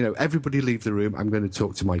 well, everybody leave the room, I'm going to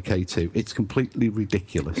talk to my K2. It's completely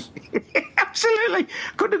ridiculous. Absolutely.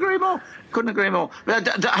 Couldn't agree more.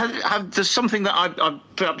 There's something that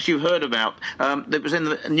perhaps you've heard about that was in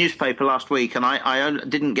the newspaper last week, and I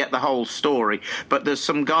didn't get the whole story, but there's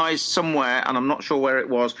some guys somewhere, and I'm not sure where it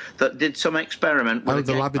was, that did some experiment.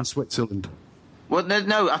 The lab in Switzerland. Well,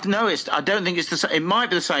 no, I don't think it's the same. It might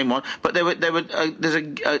be the same one, but there's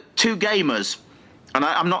two gamers, and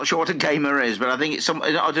I'm not sure what a gamer is, but I think it's do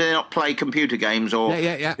they not play computer games or?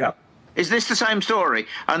 Yeah. Is this the same story?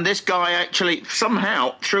 And this guy actually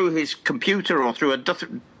somehow, through his computer or through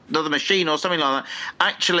another machine or something like that,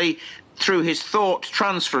 actually through his thought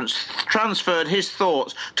transferred his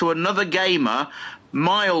thoughts to another gamer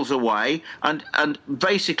miles away, and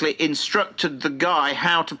basically instructed the guy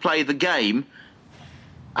how to play the game.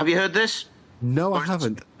 Have you heard this? No, I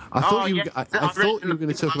haven't. I thought you were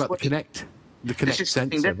going to talk about the Kinect. The Kinect this is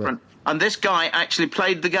sensor. Something different. And this guy actually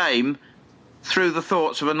played the game through the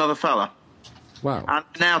thoughts of another fella. Wow. And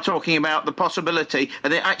now talking about the possibility,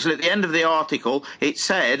 and actually at the end of the article, it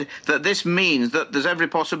said that this means that there's every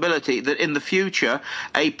possibility that in the future,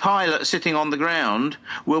 a pilot sitting on the ground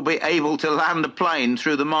will be able to land a plane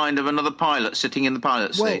through the mind of another pilot sitting in the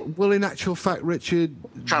pilot's seat. Well, in actual fact, Richard,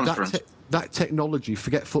 transference. That technology,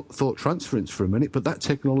 forget thought transference for a minute, but that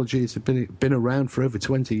technology has been around for over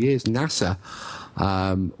 20 years. NASA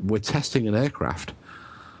were testing an aircraft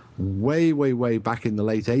way back in the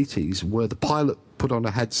late 80s, where the pilot put on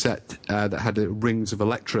a headset that had rings of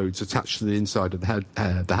electrodes attached to the inside of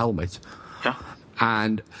the helmet. Yeah.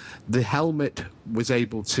 and the helmet was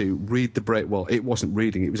able to read the brain. Well, it wasn't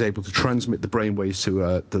reading; it was able to transmit the brainwaves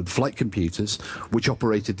to the flight computers, which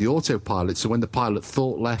operated the autopilot. So when the pilot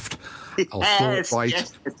thought left or thought right,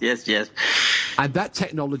 yes. And that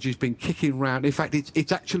technology has been kicking around. In fact,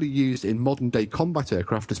 it's actually used in modern-day combat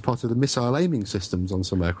aircraft as part of the missile aiming systems on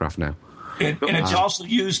some aircraft now. And it's also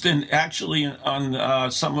used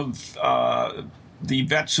on some of the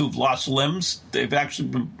vets who've lost limbs. They've actually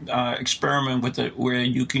been experimenting with it where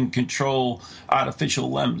you can control artificial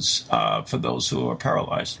limbs for those who are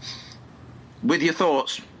paralyzed. With your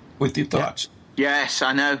thoughts. With your thoughts. Yeah. Yes,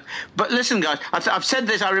 I know. But listen, guys, I've said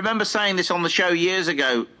this. I remember saying this on the show years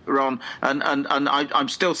ago, Ron, and I'm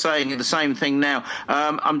still saying the same thing now.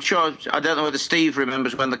 I'm sure, I don't know whether Steve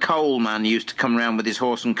remembers when the coal man used to come around with his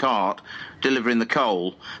horse and cart delivering the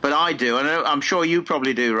coal, but I do. I'm sure you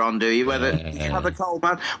probably do, Ron, do you? Whether you have the coal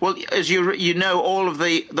man? Well, as you know, all of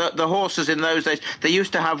the horses in those days, they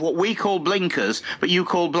used to have what we call blinkers, but you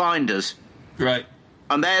call blinders. Right.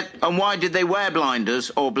 And why did they wear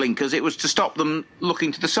blinders or blinkers? It was to stop them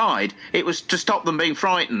looking to the side. It was to stop them being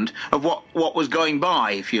frightened of what was going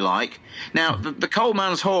by, if you like. Now, the coal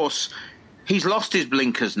man's horse, he's lost his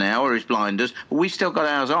blinkers now, or his blinders, but we've still got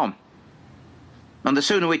ours on. And the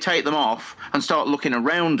sooner we take them off and start looking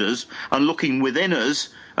around us and looking within us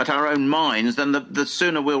at our own minds, then the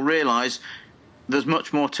sooner we'll realise there's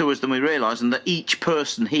much more to us than we realise, and that each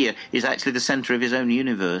person here is actually the centre of his own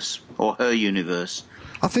universe, or her universe.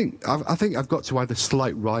 I think I've got to add a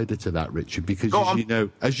slight rider to that, Richard, because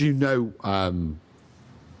as you know,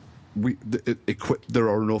 there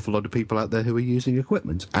are an awful lot of people out there who are using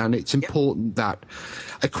equipment, and it's important that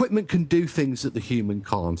equipment can do things that the human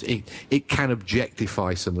can't. It can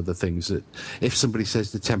objectify some of the things that, if somebody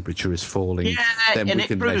says the temperature is falling, then we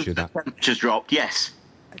can measure that. The temperature's dropped, yes.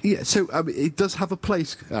 Yeah, so it does have a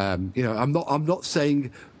place. I'm not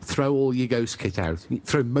saying throw all your ghost kit out.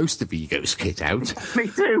 Throw most of your ghost kit out. Me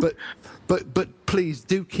too. But please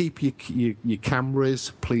do keep your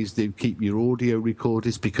cameras. Please do keep your audio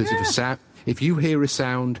recorders, because if you hear a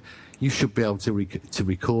sound, you should be able to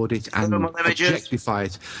record it and objectify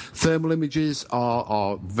it. Thermal images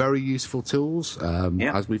are very useful tools,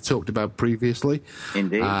 as we've talked about previously.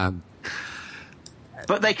 Indeed.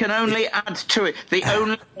 But they can only add to it. The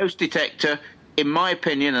only ghost detector, in my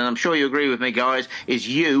opinion, and I'm sure you agree with me, guys, is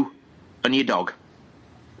you and your dog.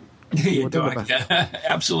 Your dog,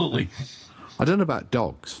 absolutely. I don't know about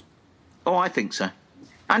dogs. Oh, I think so.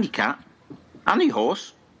 And your cat. And your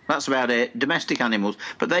horse. That's about it. Domestic animals.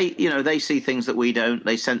 But they see things that we don't.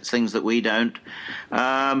 They sense things that we don't.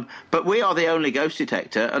 But we are the only ghost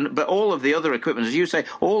detector. But all of the other equipment, as you say,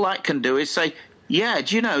 all that can do is say, yeah,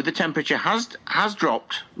 do you know the temperature has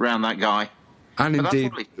dropped around that guy? And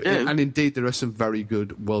indeed, there are some very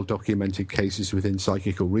good, well-documented cases within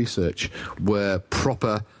psychical research where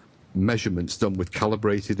proper measurements done with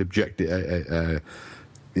calibrated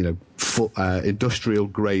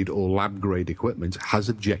industrial-grade or lab-grade equipment has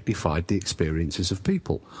objectified the experiences of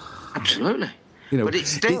people. Absolutely. But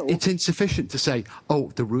it's insufficient to say,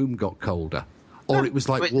 oh, the room got colder. Or it was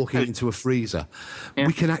like walking into a freezer. Yeah.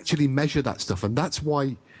 We can actually measure that stuff, and that's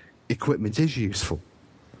why equipment is useful.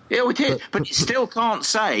 Yeah, it is. But you still can't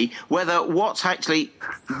say whether what's actually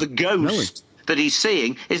the ghost that he's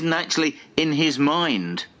seeing isn't actually in his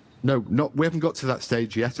mind. No, we haven't got to that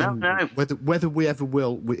stage yet. No. Whether we ever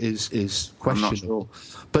will is questionable.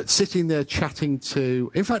 Sure. But sitting there chatting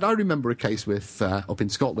to... In fact, I remember a case with up in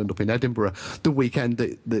Scotland, up in Edinburgh, the weekend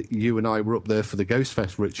that you and I were up there for the Ghost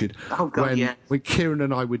Fest, Richard. Oh, God, when Kieran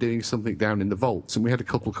and I were doing something down in the vaults, and we had a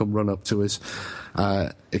couple come run up to us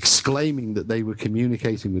exclaiming that they were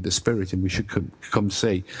communicating with the spirit and we should come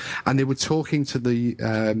see. And they were talking to the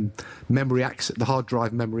the hard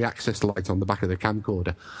drive memory access light on the back of the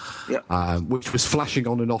camcorder. Yep. Which was flashing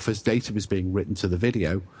on and off as data was being written to the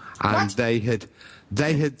video, and they had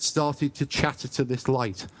started to chatter to this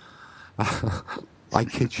light. I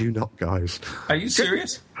kid you not, guys. Are you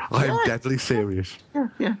serious? I am deadly serious.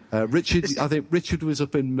 Yeah. Richard, I think Richard was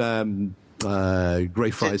up in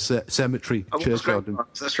Greyfriars Cemetery churchyard.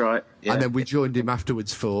 That's right. Yeah. And then we joined him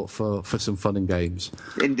afterwards for some fun and games.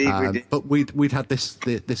 Indeed, we did. But we'd had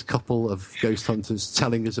this couple of ghost hunters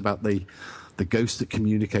telling us about the ghost that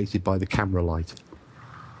communicated by the camera light.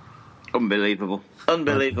 Unbelievable. I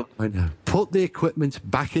know. Put the equipment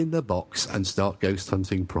back in the box and start ghost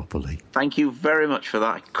hunting properly. Thank you very much for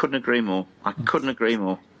that. I couldn't agree more.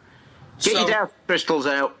 Get your down crystals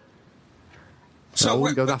out. So I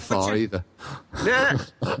wouldn't go that far either. Yeah.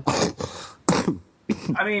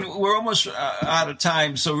 I mean, we're almost out of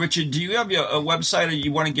time. So, Richard, do you have a website that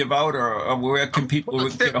you want to give out, or where can people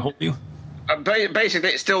get a hold of you? Basically,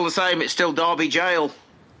 it's still the same. It's still Derby Jail.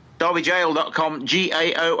 DerbyJail.com,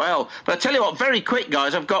 GAOL. But I tell you what, very quick,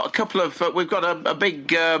 guys, I've got a couple of... we've got a big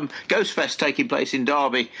Ghost Fest taking place in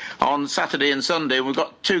Derby on Saturday and Sunday. We've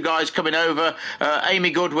got two guys coming over,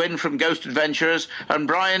 Amy Goodwin from Ghost Adventurers and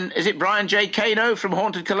Brian... Is it Brian J. Kano from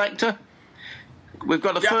Haunted Collector? We've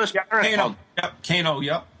got the first... Kano. Yep, Kano,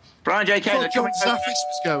 yep. Brian J. Kano. I thought John Zaffis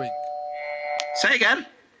was going. Say again?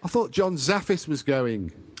 I thought John Zaffis was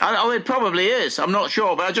going. Oh, it probably is. I'm not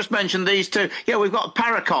sure, but I just mentioned these two. Yeah, we've got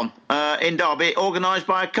Paracon in Derby, organised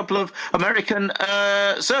by a couple of American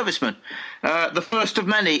servicemen. The first of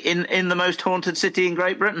many in the most haunted city in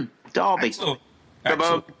Great Britain, Derby.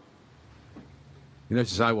 Excellent. You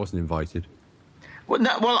notice I wasn't invited. Well, no,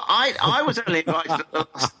 I was only invited at the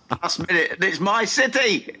last minute. It's my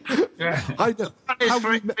city. I know.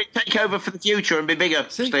 For it to take over for the future and be bigger,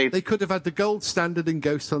 Steve. They could have had the gold standard in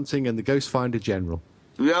ghost hunting and the Ghost Finder General.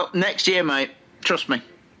 Well, next year, mate. Trust me.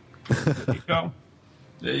 There you go.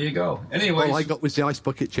 There you go. Anyways. All I got was the Ice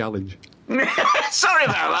Bucket Challenge. Sorry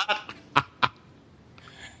about that.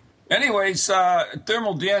 Anyways,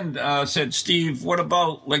 Thermal Den said, Steve, what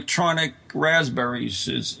about electronic raspberries?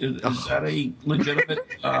 Is that a legitimate...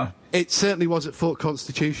 It certainly was at Fort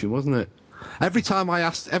Constitution, wasn't it? Every time I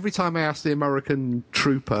asked the American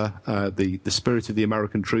trooper, the spirit of the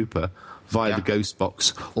American trooper, via the ghost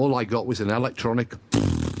box, all I got was an electronic...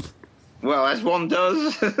 Well, as one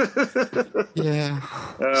does. Yeah.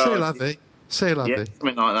 C'est la vie. C'est la vie. Yeah,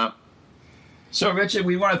 something like that. So, Richard,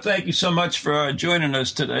 we want to thank you so much for joining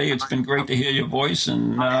us today. It's been great to hear your voice,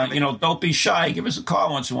 and don't be shy. Give us a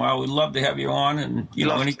call once in a while. We'd love to have you on, and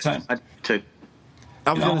anytime. I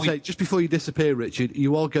was going to say, just before you disappear, Richard, I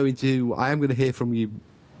am going to hear from you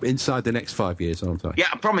inside the next 5 years, aren't I? Yeah,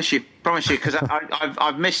 I promise you, because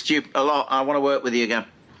I've missed you a lot. I want to work with you again.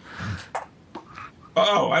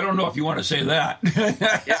 Oh, I don't know if you want to say that.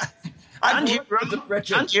 Yeah. And you,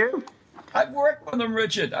 Richard. And you. I've worked with them,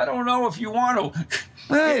 Richard. I don't know if you want to.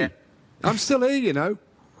 Hey, I'm still here, you know.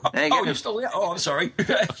 You're still here? Oh, I'm sorry.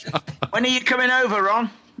 When are you coming over, Ron?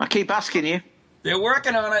 I keep asking you. They're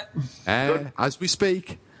working on it. As we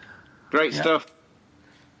speak. Great stuff.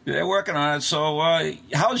 They're working on it. So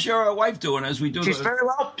how's your wife doing as we do She's very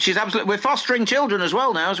well. She's absolutely... We're fostering children as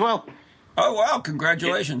well. Oh, wow.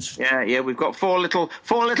 Congratulations. Yeah. We've got four little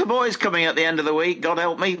boys coming at the end of the week. God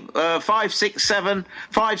help me. 5, 6, 7,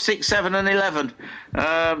 and 11.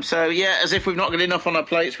 As if we've not got enough on our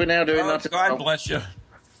plates, we're now doing that. God bless you.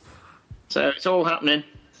 So it's all happening.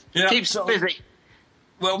 Yeah, Keeps us busy.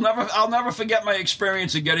 Well, I'll never forget my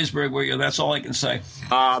experience at Gettysburg with you. That's all I can say.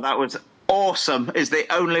 That was awesome, is the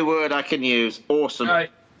only word I can use. Awesome. All right.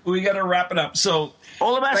 We got to wrap it up. So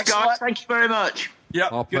all the best, guys. Thank you very much. Yeah.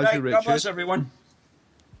 Our Good pleasure, night. Richard. God bless everyone.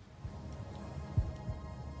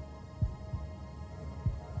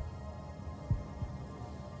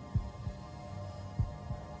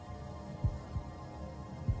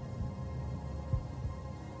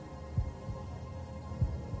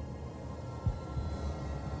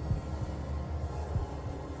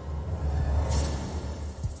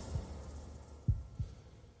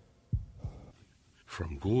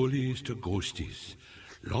 From goalies to ghosties,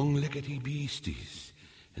 long-leggedy beasties,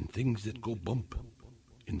 and things that go bump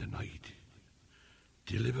in the night.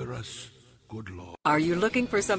 Deliver us, good Lord. Are you looking for something